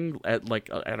backdrop thing at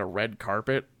a red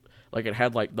carpet. Like, it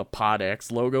had like the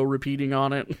PodX logo repeating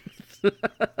on it.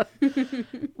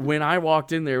 When I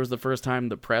walked in there, it was the first time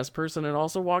the press person had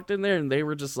also walked in there, and they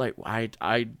were just like,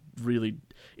 I really,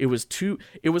 it was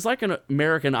like an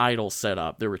American Idol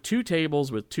setup. There were 2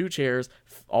 tables with 2 chairs,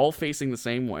 all facing the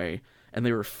same way, and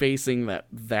they were facing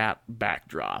that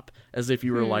backdrop as if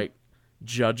you were like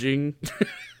judging.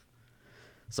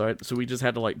 So we just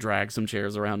had to like drag some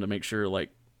chairs around to make sure like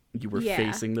you were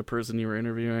facing the person you were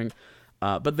interviewing.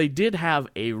 But they did have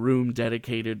a room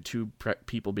dedicated to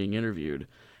people being interviewed.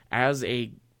 As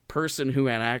a person who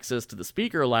had access to the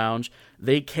speaker lounge,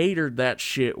 they catered that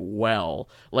shit well.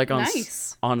 Like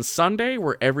on Sunday,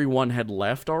 where everyone had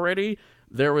left already,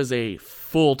 there was a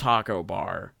full taco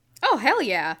bar. Oh, hell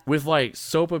yeah. With like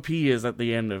sopapillas at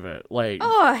the end of it. Like,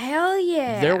 oh, hell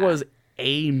yeah. There was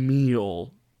a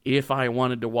meal if I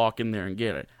wanted to walk in there and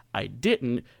get it. I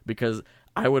didn't, because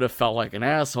I would have felt like an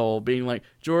asshole being like,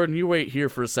 Jordan, you wait here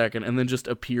for a second, and then just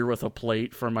appear with a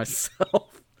plate for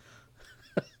myself.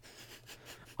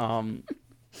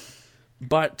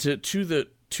 But to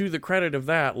the credit of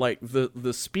that, like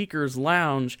the speakers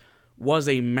lounge was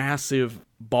a massive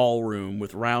ballroom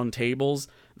with round tables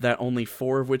that only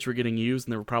 4 of which were getting used,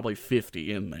 and there were probably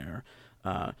 50 in there.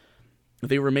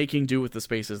 They were making do with the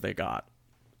spaces they got.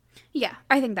 Yeah,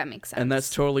 I think that makes sense. And that's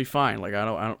totally fine. Like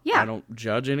I don't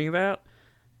judge any of that.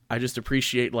 I just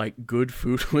appreciate like good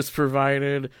food was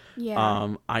provided.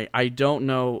 Yeah. I don't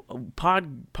know,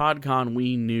 PodCon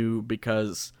we knew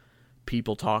because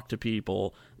people talk to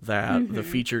people that the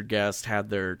featured guests had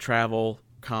their travel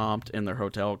comped and their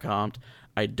hotel comped.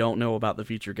 I don't know about the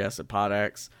featured guests at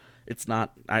PodX. It's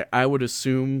not, I would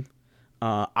assume,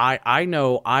 I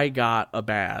know I got a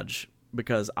badge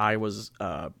because I was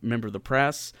a member of the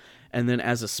press, and then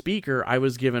as a speaker, I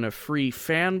was given a free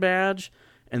fan badge,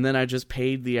 and then I just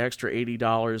paid the extra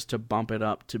 $80 to bump it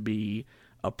up to be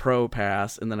a pro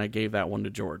pass, and then I gave that one to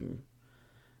Jordan.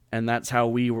 And that's how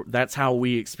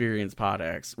we experience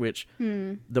PodX, which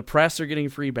the press are getting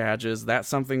free badges. That's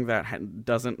something that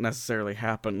doesn't necessarily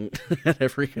happen at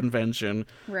every convention.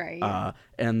 Right.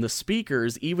 And the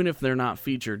speakers, even if they're not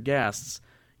featured guests,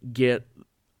 get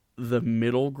the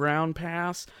middle ground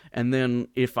pass. And then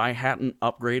if I hadn't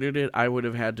upgraded it, I would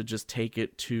have had to just take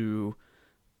it to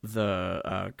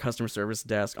the customer service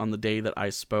desk on the day that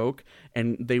I spoke,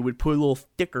 and they would put a little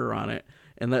sticker on it.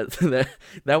 And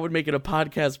that would make it a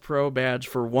Podcast Pro badge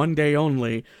for one day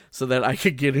only, so that I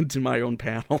could get into my own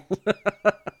panel.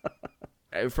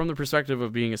 From the perspective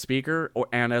of being a speaker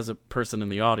and as a person in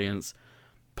the audience,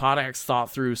 PodX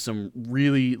thought through some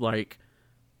really like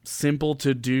simple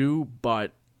to do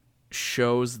but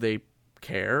shows they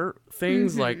care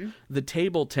things. Like the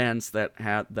table tents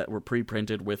that were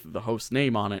pre-printed with the host's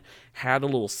name on it had a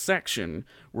little section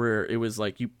where it was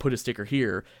like you put a sticker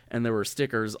here, and there were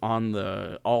stickers on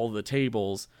all the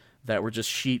tables that were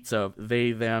just sheets of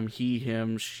they, them, he,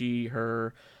 him, she,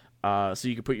 her, so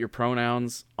you could put your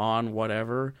pronouns on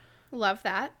whatever. Love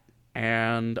that.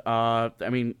 And I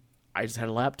mean, I just had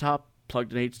a laptop,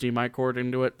 plugged an HDMI cord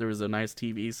into it. There was a nice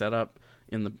TV set up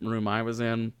in the room I was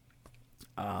in.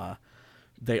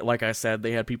 They, like I said,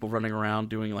 they had people running around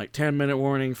doing like 10-minute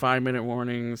warning, 5-minute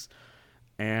warnings,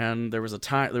 and there was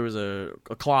a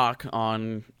clock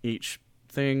on each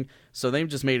thing. So they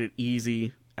just made it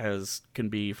easy as can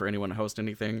be for anyone to host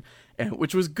anything, and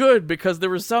which was good because there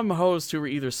were some hosts who were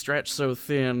either stretched so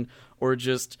thin or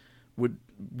just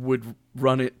would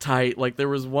run it tight. Like there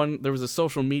was a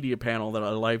social media panel that I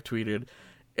live tweeted,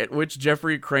 at which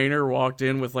Jeffrey Craner walked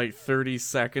in with like 30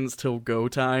 seconds till go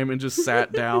time and just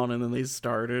sat down, and then they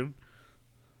started.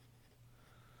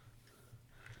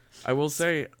 I will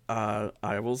say,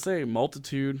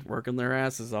 Multitude working their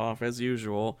asses off as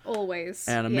usual. Always.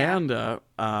 And Amanda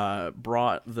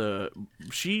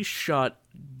she shut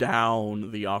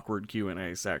down the awkward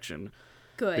Q&A section.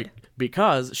 Good.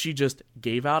 Because she just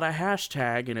gave out a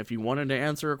hashtag, and if you wanted to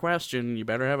answer a question, you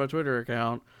better have a Twitter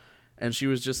account. And she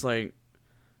was just like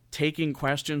taking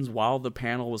questions while the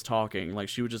panel was talking. Like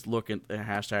she would just look at the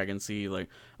hashtag and see like,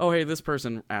 oh, hey, this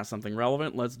person asked something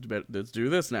relevant. Let's do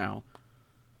this now.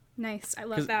 Nice. I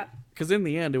love that. Because in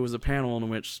the end, it was a panel in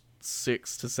which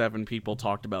 6 to 7 people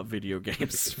talked about video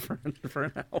games for an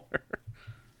hour.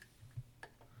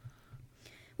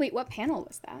 Wait, what panel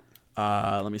was that?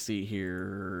 Let me see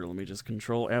here. Let me just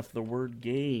Control F the word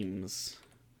games.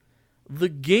 The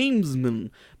Gamesman,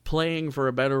 playing for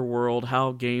a better world,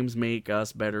 how games make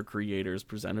us better creators,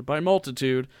 presented by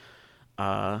Multitude.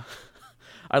 I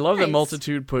love that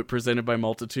Multitude put presented by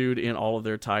Multitude in all of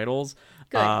their titles.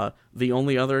 Good. The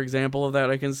only other example of that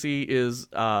I can see is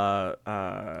Raul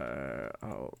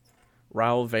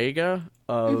Vega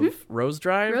of Rose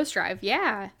Drive. Rose Drive,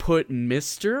 yeah. Put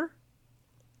Mr.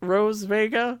 Rose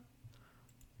Vega.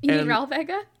 You mean And- Raul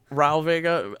Vega? Raul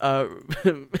Vega,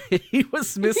 he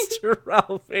was Mr.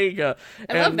 Raul Vega.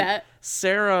 I love that.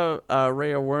 Sarah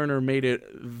Rhea Werner made it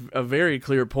a very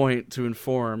clear point to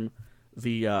inform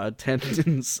the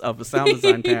attendants of the sound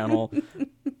design panel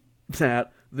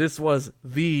that this was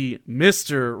the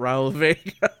Mr. Raul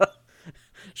Vega.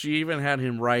 She even had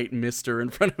him write Mr.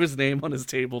 in front of his name on his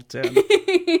table 10.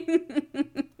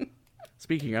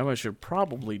 Speaking of, I should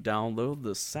probably download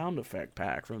the sound effect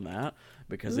pack from that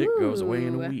because it goes away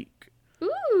in a Ooh. week.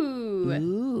 Ooh.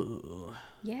 Ooh.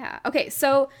 Yeah. Okay,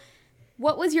 so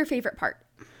what was your favorite part?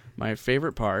 My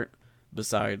favorite part,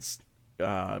 besides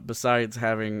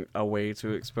having a way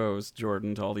to expose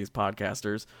Jordan to all these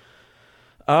podcasters,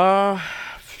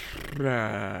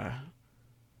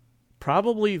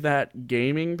 probably that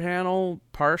gaming panel,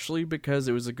 partially because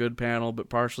it was a good panel, but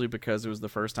partially because it was the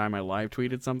first time I live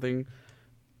tweeted something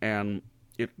and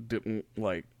it didn't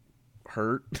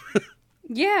hurt.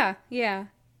 Yeah.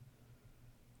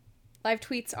 Live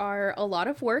tweets are a lot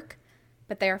of work,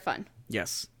 but they are fun.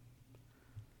 Yes.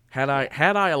 Had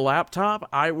I a laptop,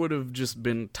 I would have just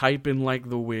been typing like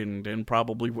the wind and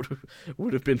probably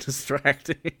would have been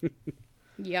distracting.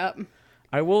 Yep.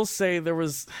 I will say it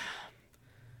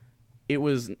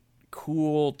was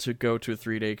cool to go to a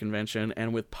 3-day convention,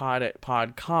 and with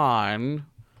PodCon,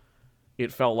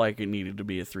 it felt like it needed to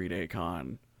be a 3-day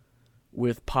con.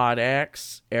 With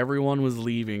PodX, everyone was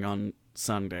leaving on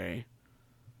Sunday.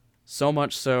 So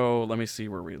much so, let me see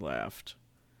where we left.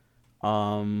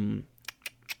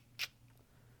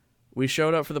 We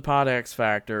showed up for the PodX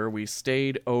Factor. We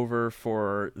stayed over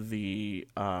for the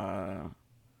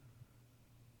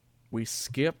we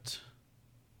skipped.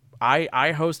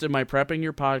 I hosted my Prepping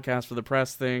Your Podcast for the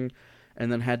Press thing,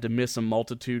 and then had to miss a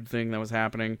multitude thing that was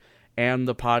happening, and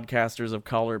the Podcasters of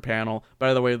Color panel.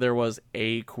 By the way, there was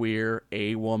a queer,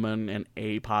 a woman, and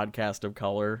a podcast of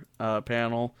color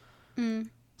panel.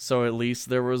 So at least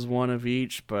there was one of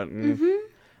each, but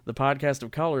the Podcast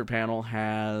of Color panel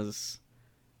has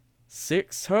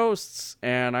 6 hosts,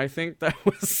 and I think that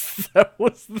was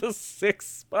the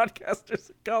 6 podcasters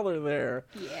of color there.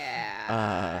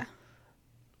 Yeah.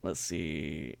 Let's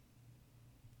see.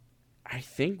 I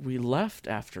think we left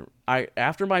after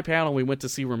my panel. We went to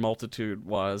see where Multitude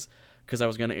was because I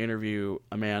was going to interview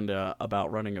Amanda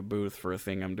about running a booth for a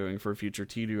thing I'm doing for a future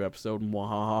T2 episode.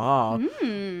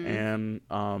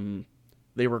 And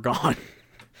they were gone.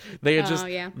 They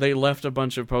had they left a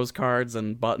bunch of postcards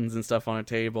and buttons and stuff on a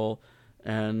table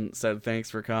and said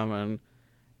thanks for coming.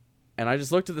 And I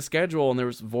just looked at the schedule, and there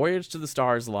was Voyage to the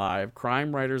Stars live,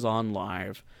 Crime Writers on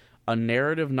live, a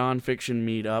narrative nonfiction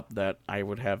meetup that I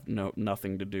would have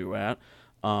nothing to do at,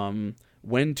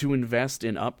 when to invest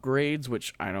in upgrades,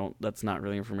 which that's not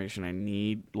really information I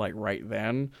need right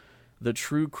then, the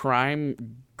True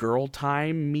Crime Girl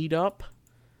Time meetup.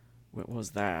 What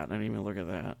was that? I didn't even look at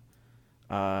that.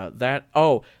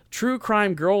 True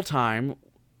Crime Girl Time.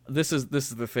 This is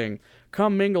the thing.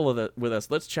 Come mingle with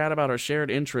us. Let's chat about our shared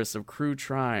interests of true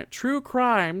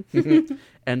crime,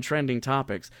 and trending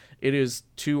topics. It is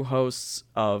 2 hosts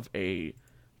of a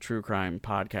true crime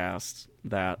podcast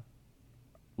that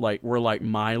were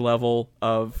my level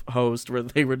of host, where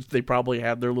they probably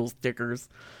had their little stickers.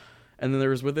 And then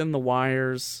there was Within the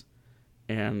Wires,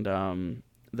 and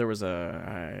there was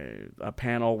a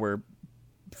panel where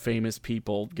famous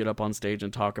people get up on stage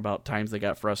and talk about times they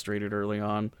got frustrated early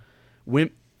on.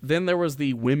 Then there was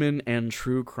the Women and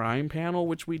True Crime panel,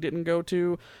 which we didn't go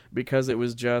to because it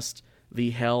was just the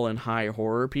hell and high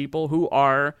horror people, who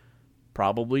are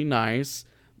probably nice,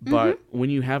 but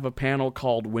when you have a panel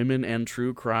called Women and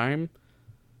True Crime,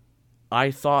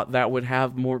 I thought that would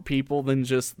have more people than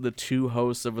just the 2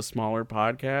 hosts of a smaller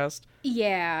podcast.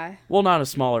 Yeah. Well, not a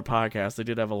smaller podcast. They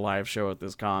did have a live show at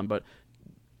this con, but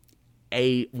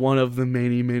one of the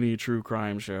many, many true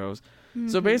crime shows.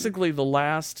 So basically the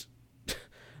last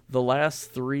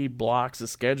 3 blocks of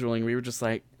scheduling, we were just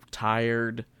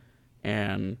tired,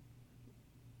 and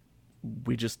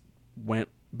we just went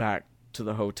back to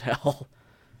the hotel.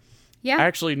 Yeah.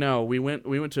 Actually, no, we went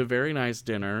to a very nice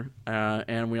dinner,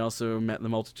 and we also met the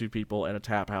Multitude people at a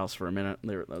tap house for a minute.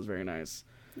 That was very nice.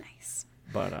 Nice.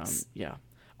 But yeah.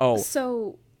 Oh,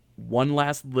 so one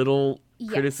last little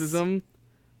Yes. criticism.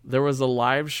 There was a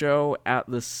live show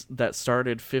that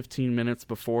started 15 minutes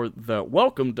before the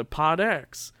Welcome to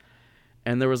PodX.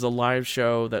 And there was a live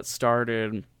show that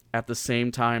started at the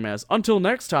same time as Until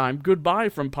Next Time, Goodbye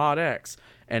from PodX,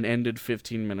 and ended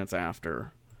 15 minutes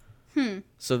after.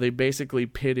 So they basically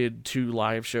pitted 2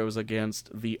 live shows against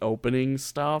the opening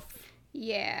stuff.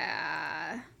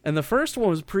 Yeah. And the first one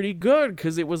was pretty good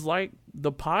because it was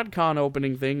the PodCon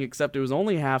opening thing, except it was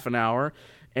only half an hour,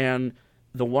 and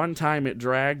the one time it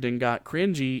dragged and got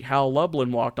cringy, Hal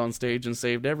Lublin walked on stage and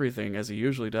saved everything, as he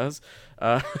usually does.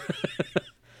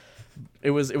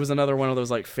 It was another one of those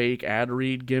like fake ad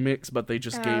read gimmicks, but they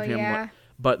just gave him. Yeah.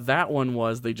 But that one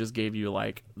was they just gave you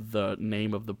like the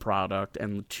name of the product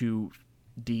and 2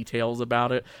 details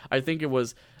about it. I think it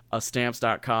was a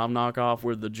Stamps.com knockoff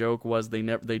where the joke was they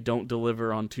don't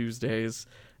deliver on Tuesdays,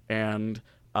 and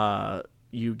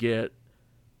you get.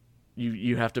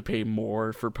 You have to pay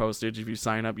more for postage if you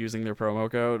sign up using their promo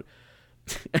code.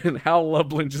 And Hal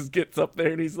Lublin just gets up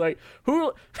there and he's like,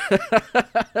 "Who?"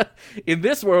 In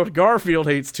this world, Garfield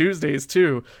hates Tuesdays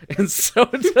too, and so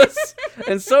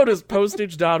does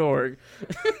Postage.org.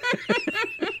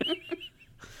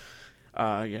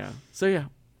 Yeah. So yeah,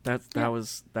 that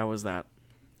was that.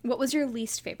 What was your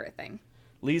least favorite thing?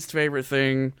 Least favorite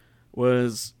thing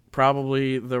was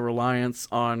probably the reliance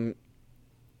on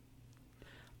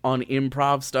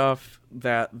improv stuff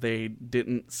that they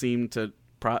didn't seem to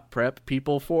prep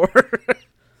people for.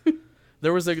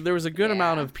 There was a good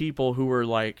amount of people who were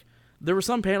like, there were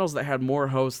some panels that had more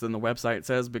hosts than the website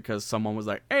says because someone was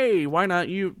like, "Hey, why not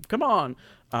you? Come on."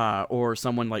 Or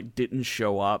someone like didn't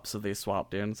show up, so they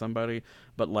swapped in somebody.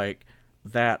 But like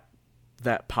that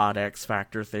Pod X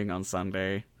Factor thing on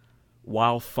Sunday,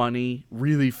 while funny,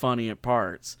 really funny at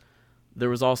parts, there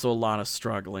was also a lot of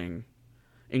struggling.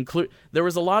 There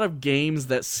was a lot of games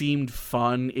that seemed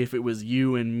fun if it was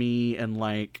you and me and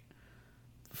like,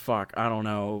 I don't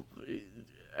know,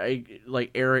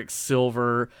 like Eric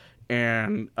Silver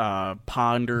and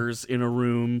Ponders in a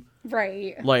room.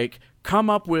 Right. Like, come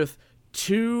up with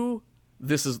 2.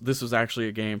 This was actually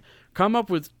a game. Come up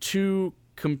with 2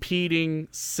 competing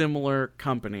similar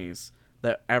companies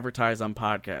that advertise on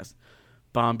podcasts.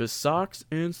 Bombas Socks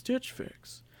and Stitch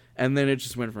Fix. And then it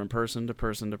just went from person to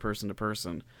person to person to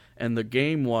person. And the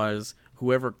game was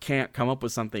whoever can't come up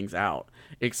with something's out.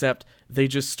 Except they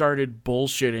just started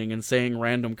bullshitting and saying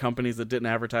random companies that didn't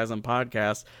advertise on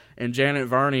podcasts. And Janet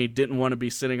Varney didn't want to be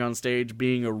sitting on stage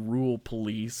being a rule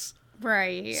police.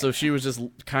 Right. So she was just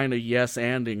kind of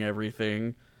yes-anding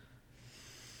everything.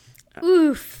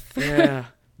 Oof. Yeah.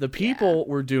 The people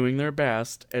were doing their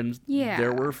best, and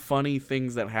there were funny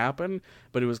things that happened,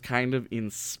 but it was kind of in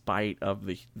spite of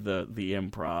the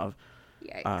improv.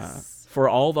 Yikes. For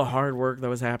all the hard work that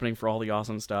was happening, for all the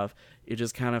awesome stuff, it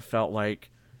just kind of felt like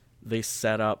they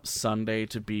set up Sunday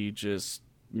to be just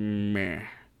meh.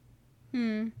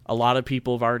 A lot of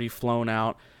people have already flown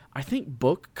out. I think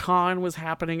BookCon was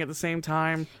happening at the same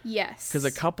time. Yes. Because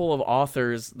a couple of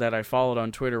authors that I followed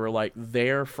on Twitter were like,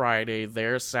 their Friday,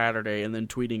 their Saturday, and then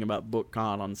tweeting about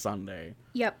BookCon on Sunday.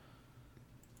 Yep.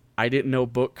 I didn't know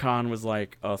BookCon was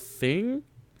like a thing.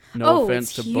 No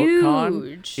offense to huge.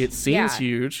 BookCon. It seems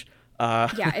huge.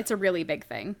 Yeah, it's a really big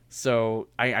thing. So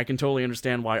I can totally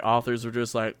understand why authors are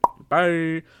just like,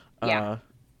 bye. Yeah.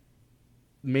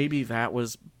 Maybe that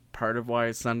was part of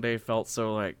why Sunday felt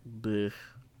so like, bleh.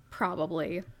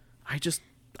 Probably. I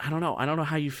don't know. I don't know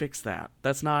how you fix that.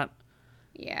 That's not...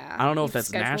 Yeah. I don't know if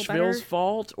that's Nashville's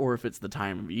fault or if it's the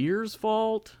time of year's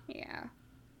fault. Yeah.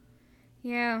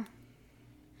 Yeah.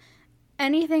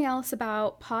 Anything else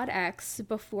about Pod X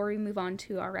before we move on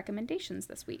to our recommendations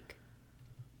this week?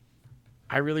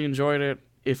 I really enjoyed it.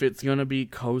 If it's going to be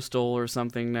coastal or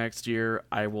something next year,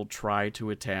 I will try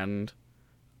to attend.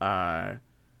 I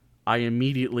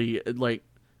immediately, like...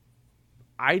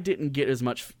 I didn't get as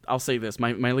much... I'll say this.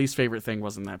 My least favorite thing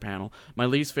wasn't that panel. My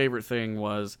least favorite thing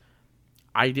was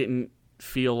I didn't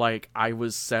feel like I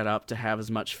was set up to have as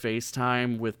much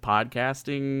FaceTime with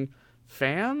podcasting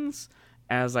fans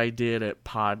as I did at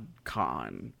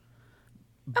PodCon.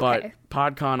 But Okay.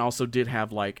 PodCon also did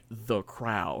have, like, the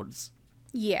crowds.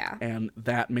 Yeah. And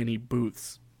that many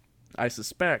booths. I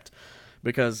suspect,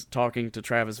 because talking to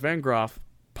Travis Vengroff,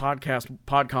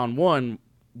 PodCon 1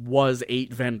 was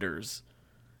 8 vendors.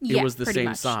 It was the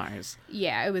same size.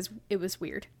 Yeah, it was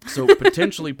weird. So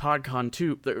potentially PodCon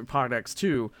 2, Pod X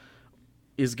 2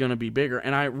 is going to be bigger.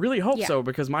 And I really hope so,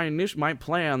 because my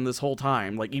plan this whole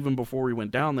time, like even before we went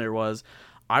down there, was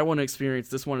I want to experience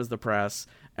this one as the press,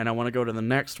 and I want to go to the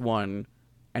next one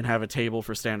and have a table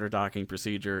for standard docking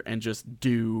procedure and just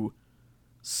do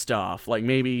stuff. Like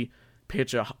maybe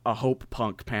pitch a Hope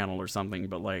Punk panel or something,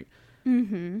 but like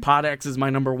Pod X is my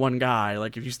number one guy.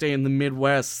 Like, if you stay in the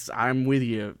Midwest, I'm with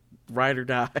you. Ride or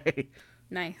die.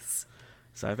 Nice.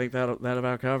 So I think that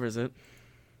about covers it.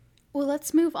 Well,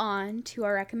 let's move on to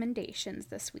our recommendations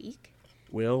this week.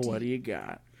 Will, what do you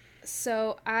got?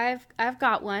 So I've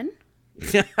got one.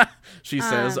 She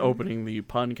says, opening the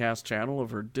Puncast channel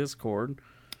of her Discord.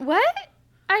 What?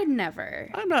 I'd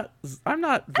never. I'm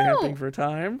not vamping for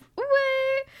time.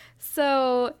 Wait.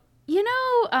 So, you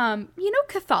know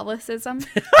Catholicism?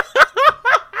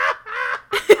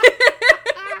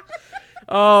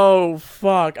 Oh,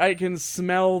 fuck. I can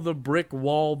smell the brick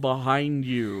wall behind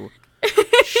you.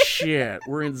 Shit.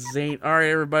 We're in Zane. All right,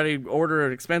 everybody, order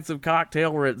an expensive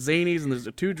cocktail. We're at Zany's, and there's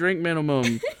a 2-drink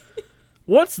minimum.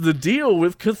 What's the deal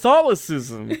with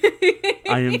Catholicism?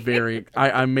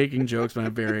 I'm making jokes, but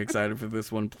I'm very excited for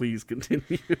this one. Please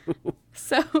continue.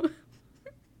 So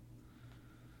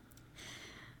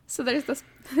there's this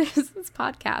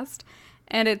podcast,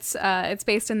 and it's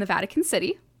based in the Vatican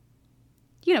City.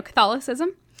 You know,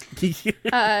 Catholicism. It's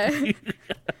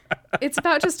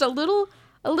about just a little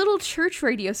church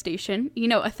radio station. You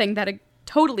know, a thing that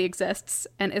totally exists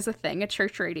and is a thing, a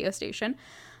church radio station,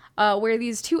 where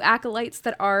these two acolytes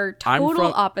that are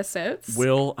total opposites.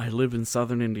 Will, I live in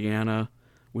southern Indiana,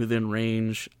 within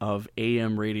range of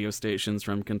AM radio stations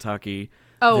from Kentucky.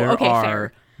 Oh, there okay, are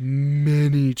fair.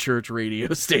 Many church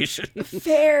radio stations.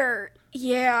 Fair.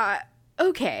 Yeah.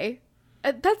 Okay.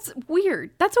 That's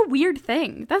weird. That's a weird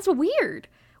thing. That's weird.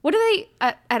 What do they...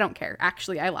 I don't care.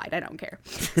 Actually, I lied. I don't care.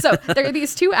 So, there are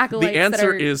these two acolytes The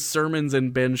answer is sermons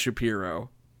and Ben Shapiro.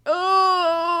 Oh,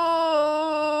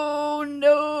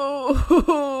 no.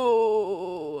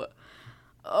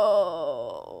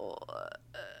 Oh.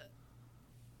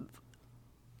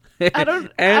 I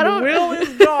don't... Will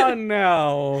is gone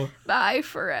now. Bye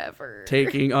forever.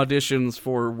 Taking auditions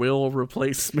for Will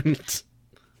replacement.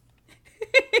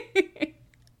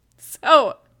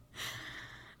 So,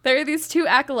 there are these two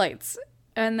acolytes,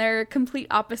 and they're complete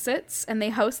opposites, and they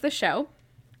host the show.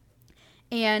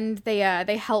 And they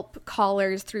help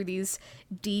callers through these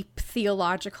deep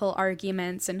theological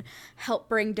arguments and help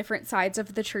bring different sides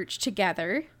of the church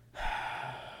together.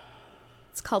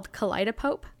 It's called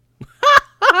Kaleidopope.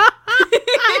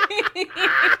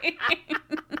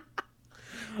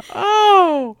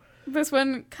 Oh! This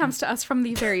one comes to us from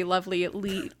the very lovely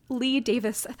Lee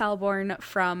Davis Thalborn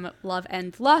from Love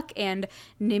and Luck and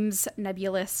Nim's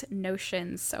Nebulous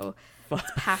Notions. So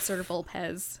it's Pastor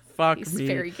Volpez. Fuck He's me.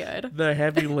 very good. The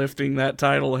heavy lifting that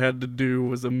title had to do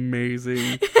was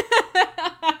amazing.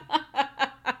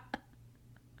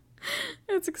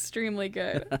 It's extremely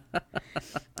good.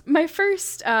 My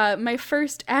first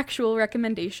actual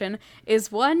recommendation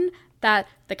is one that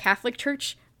the Catholic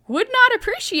Church would not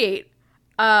appreciate.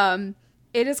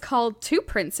 It is called Two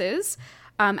Princes.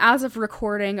 As of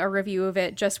recording, a review of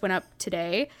it just went up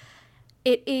today.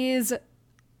 It is...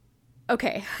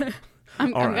 Okay.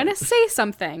 I'm going to say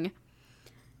something.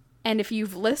 And if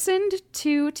you've listened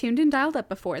to Tuned and Dialed Up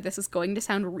before, this is going to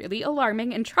sound really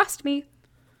alarming. And trust me,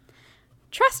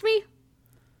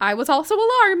 I was also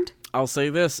alarmed. I'll say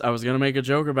this. I was going to make a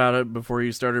joke about it before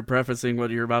you started prefacing what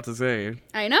you're about to say.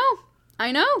 I know.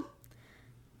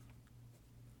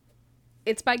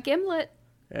 It's by Gimlet.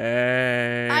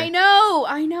 Hey. I know.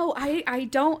 I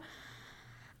don't...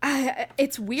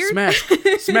 it's weird.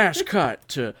 Smash cut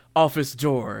to office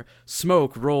door.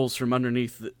 Smoke rolls from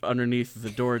underneath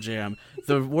the door jamb.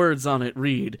 The words on it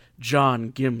read, John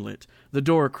Gimlet. The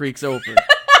door creaks open.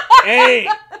 Hey,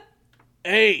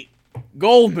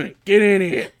 Goldman, get in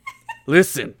here.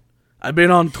 Listen, I've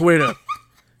been on Twitter.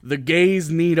 The gays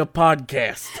need a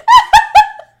podcast.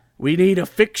 We need a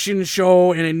fiction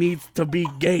show, and it needs to be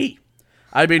gay.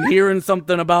 I've been hearing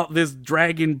something about this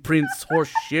dragon prince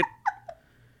horse shit.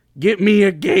 Get me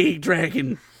a gay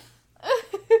dragon.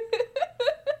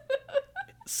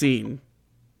 Scene.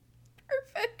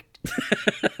 Perfect.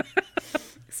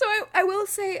 So I will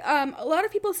say, a lot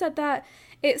of people said that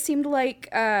it seemed like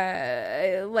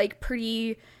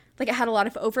pretty, like it had a lot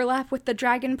of overlap with the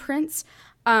Dragon Prince.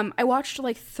 I watched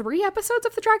 3 episodes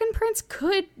of The Dragon Prince,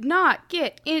 could not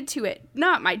get into it.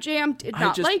 Not my jam, did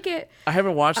not like it. I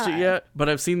haven't watched it yet, but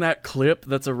I've seen that clip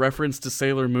that's a reference to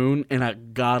Sailor Moon, and I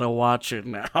gotta watch it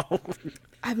now.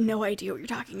 I have no idea what you're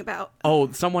talking about.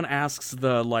 Oh, someone asks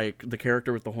the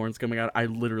character with the horns coming out. I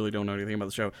literally don't know anything about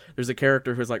the show. There's a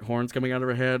character who has horns coming out of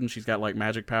her head, and she's got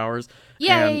magic powers.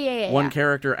 Yeah. One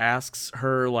character asks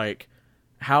her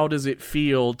how does it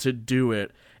feel to do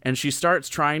it? And she starts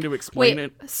trying to explain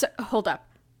it. So, hold up.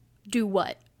 Do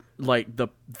what?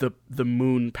 The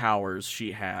moon powers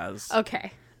she has.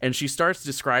 Okay. And she starts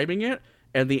describing it,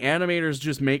 and the animators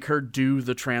just make her do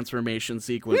the transformation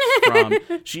sequence from...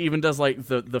 She even does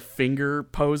the finger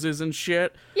poses and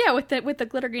shit. Yeah, with the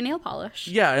glittery nail polish.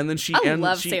 Yeah, and then she ends...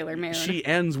 love Sailor Moon. She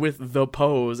ends with the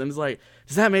pose, and is like,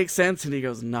 does that make sense? And he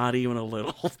goes, not even a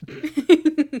little.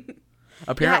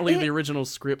 Apparently, the original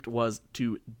script was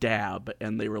to dab,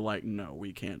 and they were like, no,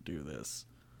 we can't do this.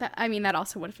 That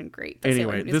also would have been great. But Sailor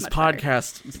Anyway, Moon is this much better.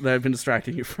 podcast that I've been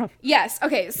distracting you from. Yes.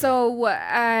 Okay. So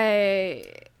I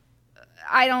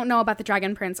don't know about the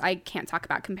Dragon Prince. I can't talk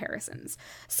about comparisons.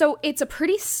 So it's a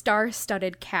pretty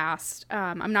star-studded cast.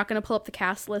 I'm not going to pull up the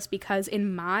cast list because,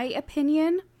 in my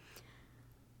opinion,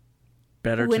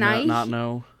 Better to not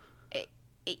know.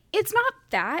 It's not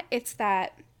that. It's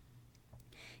that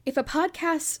if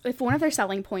one of their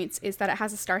selling points is that it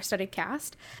has a star-studded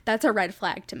cast, that's a red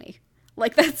flag to me.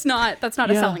 Like, that's not a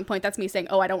selling point. That's me saying,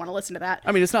 oh, I don't want to listen to that.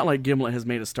 I mean, it's not like Gimlet has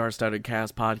made a star-studded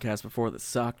cast podcast before that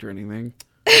sucked or anything.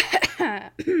 Yeah.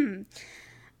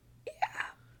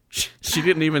 She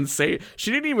didn't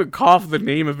even cough the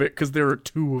name of it because there are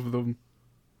 2 of them.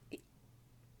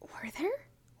 Were there?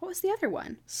 What was the other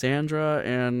one? Sandra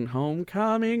and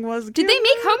Homecoming was Did they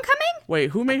make Homecoming?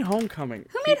 Wait, who made Homecoming?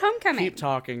 Who made Homecoming? Keep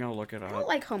talking, I'll look it up. I don't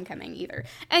like Homecoming either.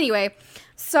 Anyway,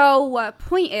 so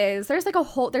point is, there's like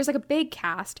a big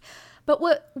cast, but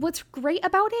what's great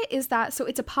about it is that, so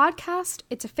it's a podcast,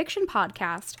 it's a fiction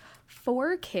podcast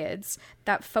for kids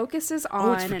that focuses on...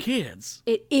 Oh, it's for kids.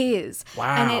 It is.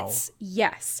 Wow. And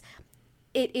yes,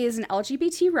 it is an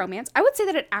LGBT romance. I would say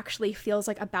that it actually feels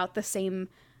like about the same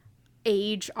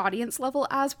age audience level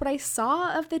as what I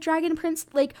saw of the Dragon Prince,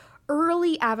 like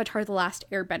early Avatar The Last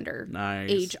Airbender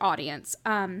age audience.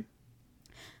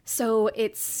 So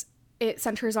it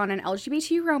centers on an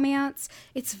LGBT romance.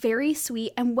 It's very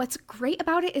sweet, and what's great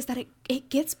about it is that it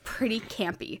gets pretty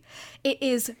campy. It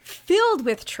is filled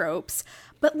with tropes,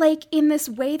 but like in this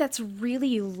way that's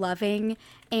really loving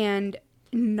and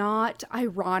not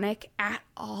ironic at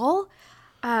all.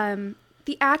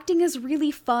 The acting is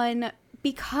really fun.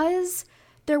 Because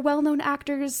they're well-known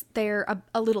actors, they're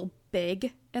a little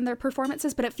big in their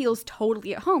performances, but it feels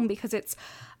totally at home because it's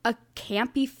a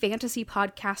campy fantasy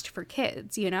podcast for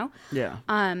kids, you know? Yeah.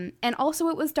 And also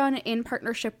it was done in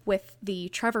partnership with the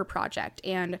Trevor Project,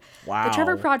 and wow. The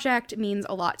Trevor Project means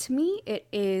a lot to me.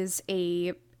 It's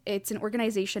an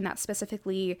organization that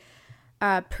specifically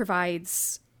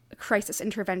provides crisis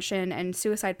intervention and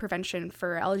suicide prevention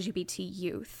for LGBT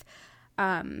youth.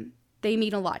 They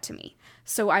mean a lot to me.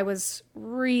 So I was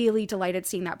really delighted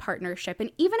seeing that partnership.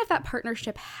 And even if that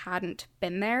partnership hadn't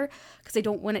been there, because I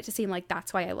don't want it to seem like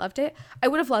that's why I loved it, I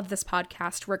would have loved this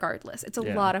podcast regardless. It's a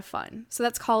lot of fun. So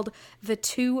that's called The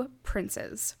Two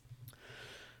Princes.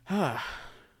 Wow.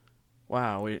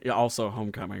 Also,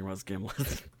 Homecoming was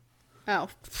Gimlet. Oh.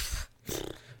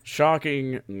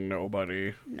 Shocking.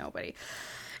 Nobody.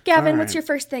 Gavin, what's your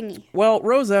first thingy? Well,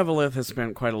 Rose Eveleth has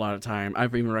spent quite a lot of time.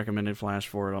 I've even recommended Flash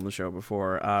Forward on the show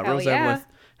before. Rose Eveleth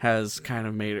has kind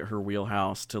of made it her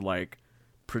wheelhouse to like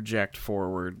project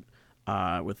forward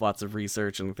with lots of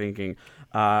research and thinking.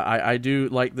 I do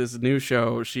like this new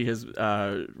show she has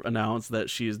announced that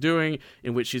she is doing,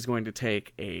 in which she's going to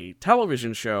take a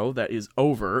television show that is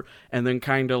over and then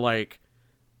kind of like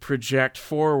project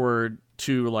forward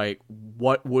to like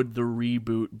what would the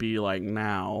reboot be like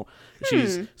now.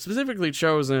 She's specifically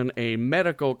chosen a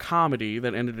medical comedy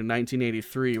that ended in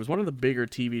 1983. It was one of the bigger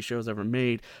TV shows ever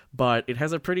made, but it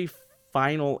has a pretty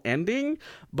final ending,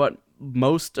 but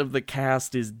most of the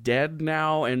cast is dead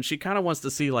now, and she kind of wants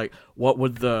to see like what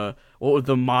would the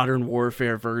modern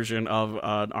warfare version of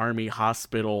an army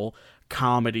hospital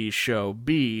comedy show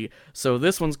be. So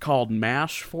this one's called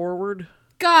MASH Forward.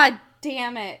 God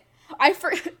damn it. I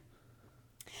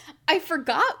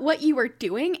forgot what you were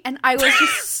doing, and I was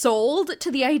just sold to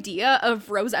the idea of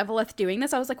Rose Eveleth doing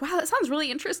this. I was like, wow, that sounds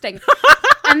really interesting.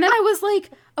 And then I was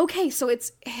like, okay, so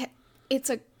it's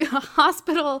a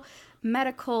hospital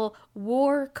medical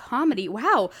war comedy.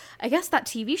 Wow, I guess that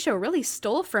TV show really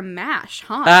stole from MASH,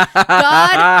 huh?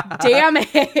 God damn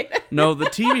it. No, the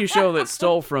TV show that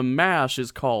stole from MASH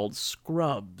is called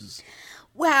Scrubs.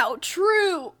 Wow,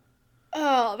 true.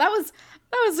 Oh, that was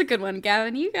a good one,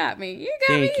 Gavin. You got me. You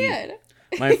got me good.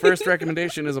 My first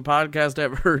recommendation is a podcast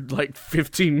I've heard like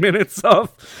 15 minutes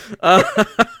of.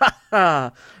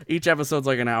 Each episode's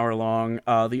like an hour long.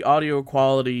 The audio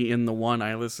quality in the one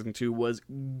I listened to was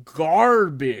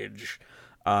garbage.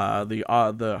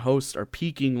 The hosts are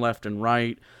peaking left and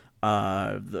right.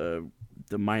 The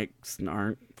mics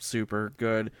aren't super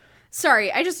good.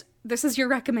 Sorry, this is your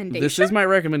recommendation? This is my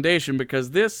recommendation because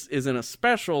this is in a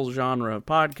special genre of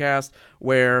podcast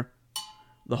where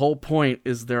the whole point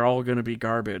is they're all going to be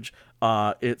garbage.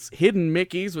 It's Hidden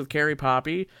Mickeys with Carrie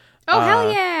Poppy. Oh,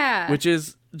 hell yeah! Which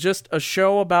is just a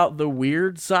show about the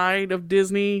weird side of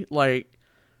Disney. Like,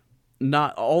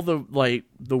 not all the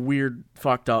weird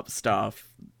fucked up stuff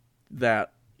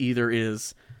that either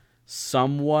is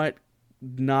somewhat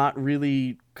not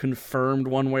really confirmed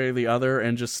one way or the other,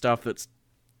 and just stuff that's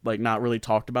like not really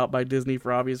talked about by Disney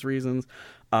for obvious reasons.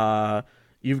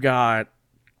 You've got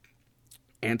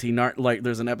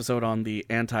there's an episode on the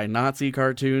anti-Nazi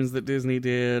cartoons that Disney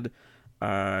did.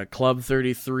 Club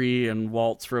 33 and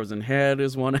Walt's Frozen Head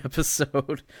is one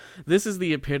episode. This is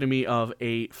the epitome of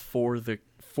a for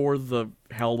the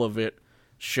hell of it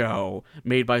show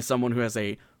made by someone who has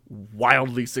a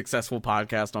wildly successful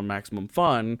podcast on Maximum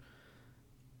Fun,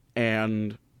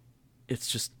 and it's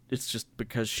just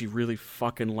because she really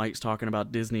fucking likes talking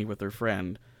about Disney with her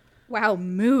friend. Wow,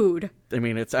 mood. I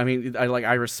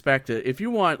respect it. If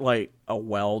you want like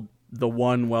the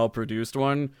one well-produced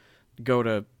one, go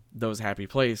to those happy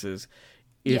places.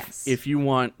 If you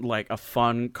want like a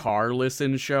fun car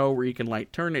listen show where you can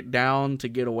like turn it down to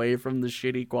get away from the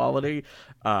shitty quality,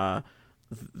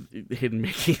 Hidden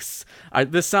Mickeys.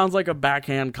 This sounds like a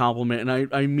backhand compliment,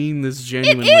 and I mean this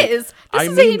genuinely. It is. This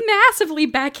is a massively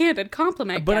backhanded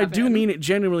compliment, but Gavin. I do mean it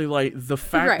genuinely. Like the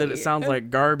fact that it sounds like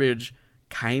garbage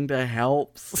kind of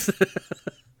helps.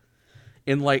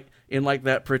 in like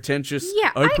that pretentious,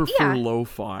 I prefer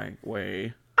lo-fi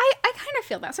way. I kind of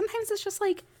feel that. Sometimes it's just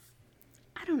like,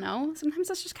 I don't know. Sometimes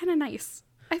it's just kind of nice.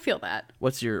 I feel that.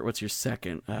 What's your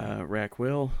second, Rack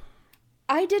Will?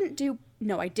 I didn't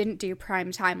do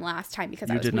prime time last time because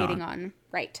I was waiting on.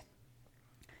 Right.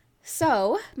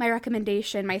 So my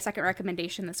second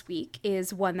recommendation this week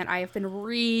is one that I have been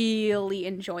really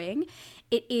enjoying.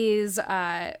 It is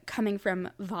coming from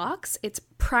Vox. It's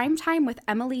Primetime with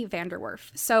Emily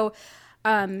VanDerWerff. So,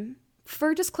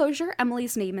 for disclosure,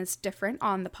 Emily's name is different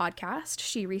on the podcast.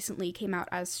 She recently came out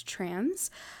as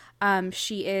trans.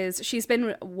 She's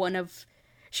been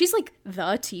she's like the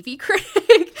TV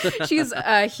critic. She's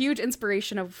a huge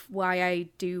inspiration of why I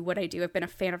do what I do. I've been a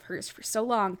fan of hers for so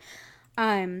long.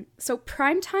 So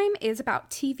Primetime is about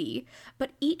TV,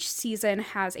 but each season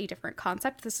has a different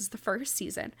concept. This is the first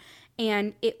season,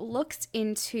 and it looks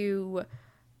into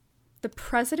the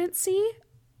presidency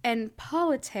and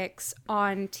politics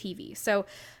on TV. So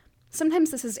sometimes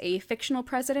this is a fictional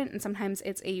president and sometimes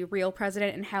it's a real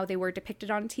president and how they were depicted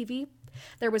on TV.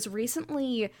 There was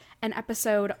recently an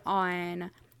episode on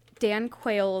Dan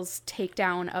Quayle's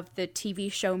takedown of the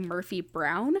TV show Murphy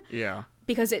Brown. Yeah.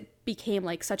 Because it became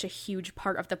like such a huge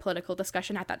part of the political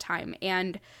discussion at that time.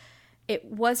 And it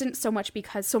wasn't so much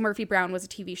because Murphy Brown was a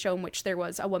TV show in which there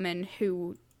was a woman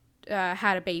who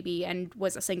had a baby and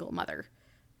was a single mother,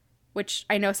 which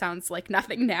I know sounds like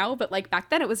nothing now, but like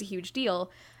back then it was a huge deal.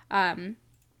 And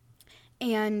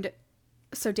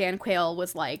so Dan Quayle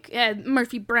was like,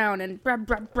 Murphy Brown and blah,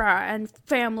 blah, blah, and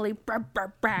family, blah, blah,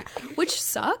 blah, which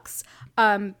sucks.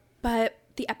 But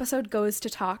the episode goes to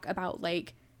talk about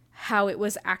like how it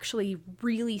was actually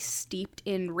really steeped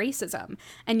in racism,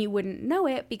 and you wouldn't know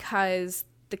it because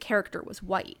the character was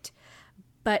white,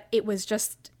 but it was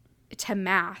just to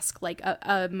mask like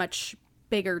a much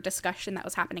bigger discussion that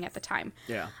was happening at the time.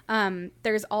 Yeah.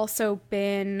 There's also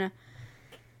been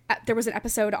there was an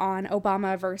episode on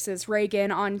Obama versus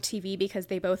Reagan on TV because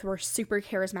they both were super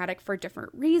charismatic for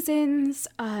different reasons.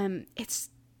 It's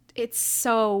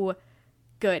so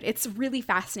good. It's really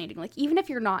fascinating. Like, even if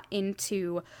you're not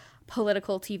into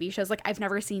political TV shows, like I've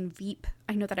never seen Veep.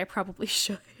 I know that I probably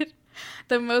should.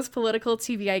 The most political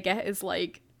TV I get is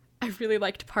like, I really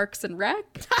liked Parks and Rec.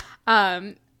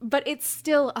 But it's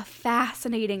still a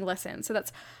fascinating listen. So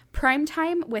that's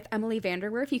Primetime with Emily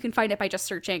VanDerWerff. You can find it by just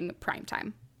searching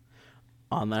Primetime.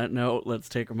 On that note, let's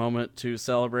take a moment to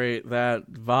celebrate that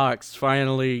Vox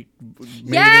finally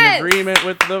made an agreement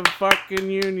with the fucking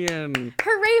union.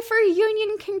 Hooray for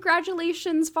union.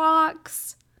 Congratulations,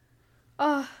 Vox.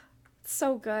 Oh,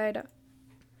 so good.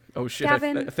 Oh shit, I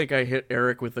think I hit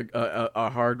Eric with a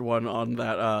hard one on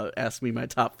that ask me my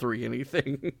top 3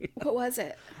 anything. What was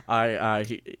it?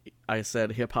 I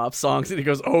said hip hop songs and he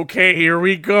goes, okay, here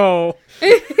we go.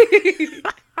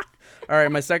 All right,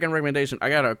 my second recommendation, I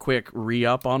got a quick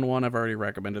re-up on one. I've already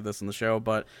recommended this in the show,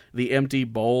 but The Empty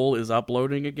Bowl is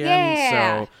uploading again.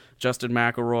 Yeah. So Justin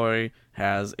McElroy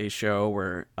has a show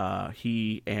where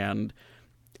he and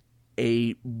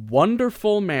a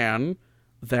wonderful man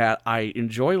that I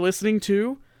enjoy listening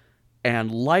to and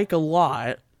like a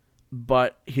lot,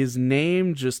 but his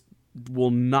name just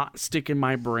will not stick in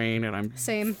my brain, and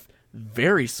I'm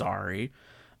very sorry.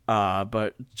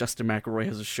 But Justin McElroy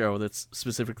has a show that's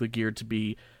specifically geared to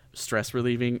be stress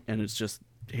relieving, and it's just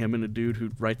him and a dude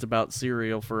who writes about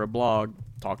cereal for a blog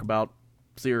talk about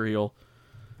cereal,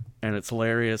 and it's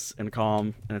hilarious and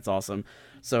calm, and it's awesome.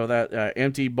 So that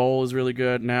Empty Bowl is really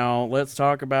good. Now let's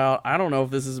talk about, I don't know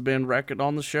if this has been reckoned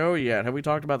on the show yet. Have we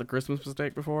talked about The Christmas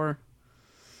Mistake before?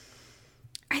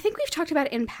 I think we've talked about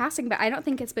it in passing, but I don't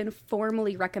think it's been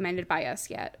formally recommended by us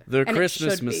yet. The And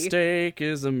Christmas Mistake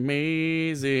is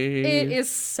amazing. It is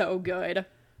so good.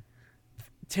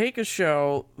 Take a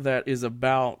show that is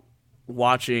about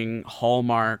watching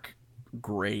Hallmark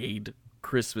grade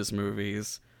Christmas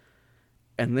movies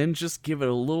and then just give it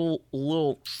a little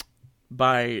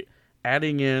by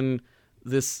adding in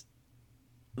this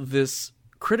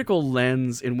critical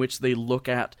lens in which they look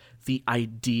at the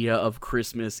idea of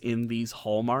Christmas in these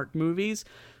Hallmark movies.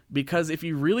 Because if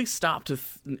you really stop to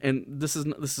and this is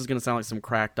going to sound like some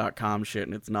crack.com shit,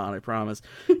 and it's not, I promise.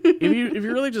 if you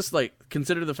really just like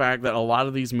consider the fact that a lot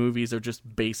of these movies are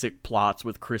just basic plots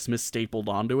with Christmas stapled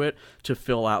onto it to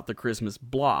fill out the Christmas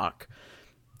block,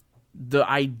 the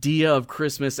idea of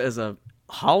Christmas as a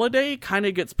holiday kind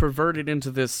of gets perverted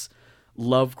into this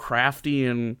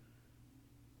Lovecraftian,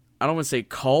 I don't want to say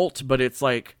cult, but it's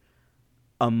like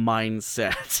a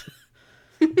mindset.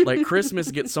 Like, Christmas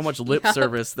gets so much lip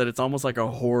service that it's almost like a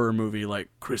horror movie, like,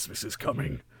 Christmas is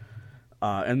coming.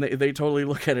 And they totally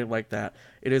look at it like that.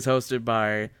 It is hosted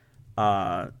by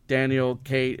Daniel,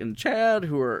 Kate, and Chad,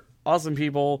 who are awesome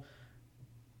people.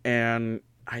 And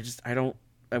I know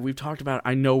we've talked about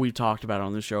it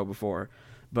on this show before,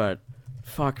 but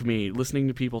fuck me, listening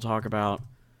to people talk about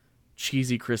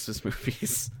cheesy Christmas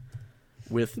movies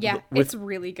it's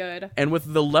really good. And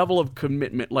with the level of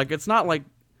commitment, like, it's not like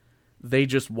they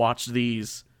just watch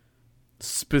these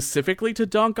specifically to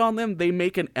dunk on them. They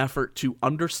make an effort to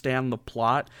understand the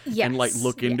plot and like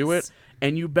look into it.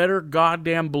 And you better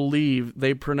goddamn believe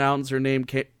they pronounce her name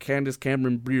Candace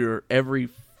Cameron Bure every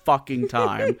fucking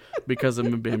time because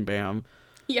of Bim Bam.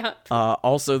 Yeah.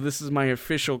 Also, this is my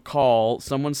official call.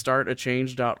 Someone start a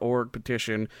change.org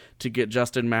petition to get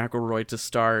Justin McElroy to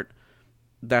start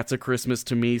That's a Christmas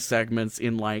to Me segments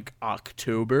in like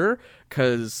October,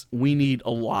 because we need a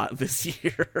lot this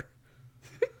year.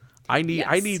 I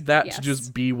need that to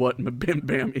just be what Bim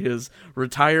Bam is.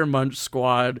 Retire Munch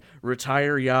Squad,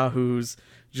 retire Yahoos,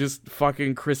 just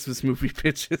fucking Christmas movie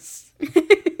pitches.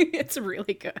 It's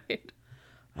really good.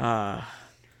 What?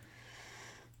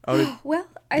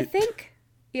 I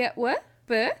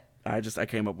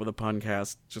came up with a pun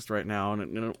cast just right now,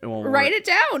 and it won't work. Write it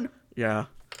down. Yeah.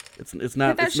 It's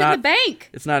not. Put that shit in the bank.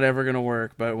 It's not ever gonna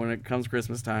work, but when it comes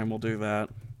Christmas time, we'll do that.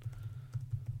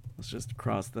 Let's just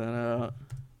cross that out.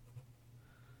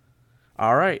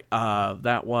 All right,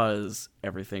 that was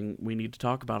everything we need to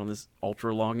talk about on this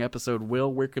ultra long episode.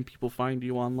 Will, where can people find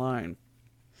you online?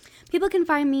 People can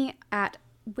find me at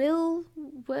Will.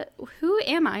 Who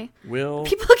am I? Will.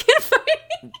 People can find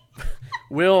me.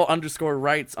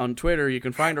 Will_writes on Twitter. You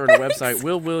can find her on her website,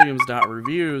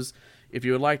 willwilliams.reviews. If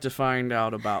you would like to find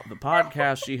out about the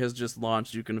podcast she has just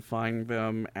launched, you can find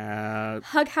them at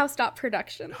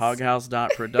Hughouse.productions.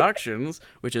 Hughouse.productions,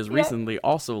 which has recently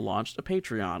also launched a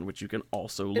Patreon, which you can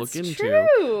also look into.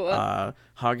 True.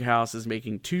 Hughouse is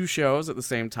making 2 shows at the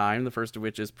same time, the first of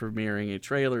which is premiering a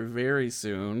trailer very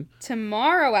soon.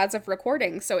 Tomorrow as of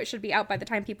recording, so it should be out by the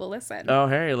time people listen. Oh,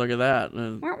 hey, look at that.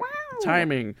 Wow.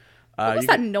 Timing. What was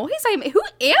that noise? Who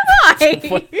am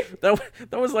I?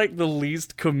 That was like the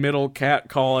least committal cat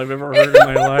call I've ever heard in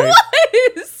my life.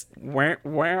 It was. Wow.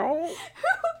 Who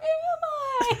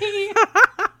am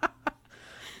I?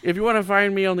 If you want to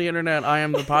find me on the internet, I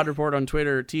am the Pod Report on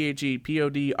Twitter,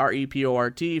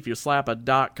 THEPODREPORT. If you slap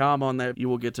a .com on that, you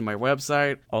will get to my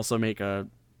website. Also make I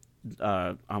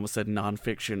almost said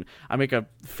nonfiction. I make a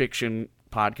fiction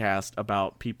podcast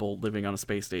about people living on a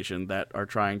space station that are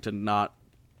trying to not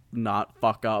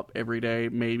fuck up every day,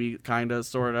 maybe, kinda,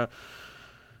 sorta.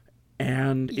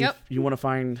 And if you want to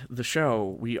find the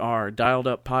show, we are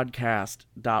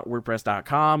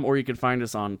dialeduppodcast.wordpress.com, or you can find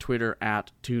us on Twitter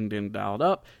at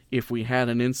tunedindialedup. If we had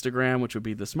an Instagram, which would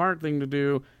be the smart thing to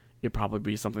do, it'd probably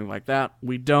be something like that.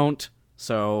 We don't,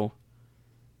 so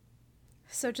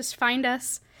just find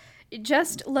us.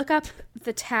 Just look up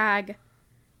the tag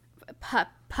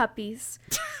puppies.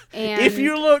 And if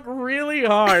you look really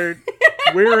hard,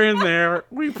 we're in there.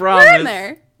 We promise. We're in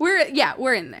there. We're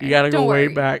in there. You gotta go way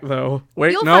back though.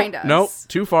 Wait, You'll find us. Nope,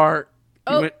 too far.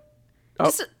 Back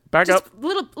up.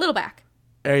 Little back.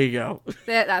 There you go.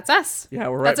 That's us. Yeah,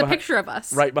 we're right. That's a picture of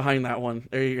us. Right behind that one.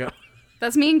 There you go.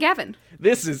 That's me and Gavin.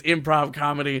 This is improv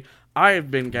comedy. I have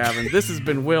been Gavin. This has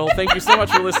been Will. Thank you so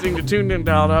much for listening to Tuned In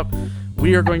Dialed Up.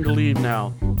 We are going to leave now.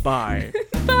 Bye.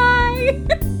 Bye.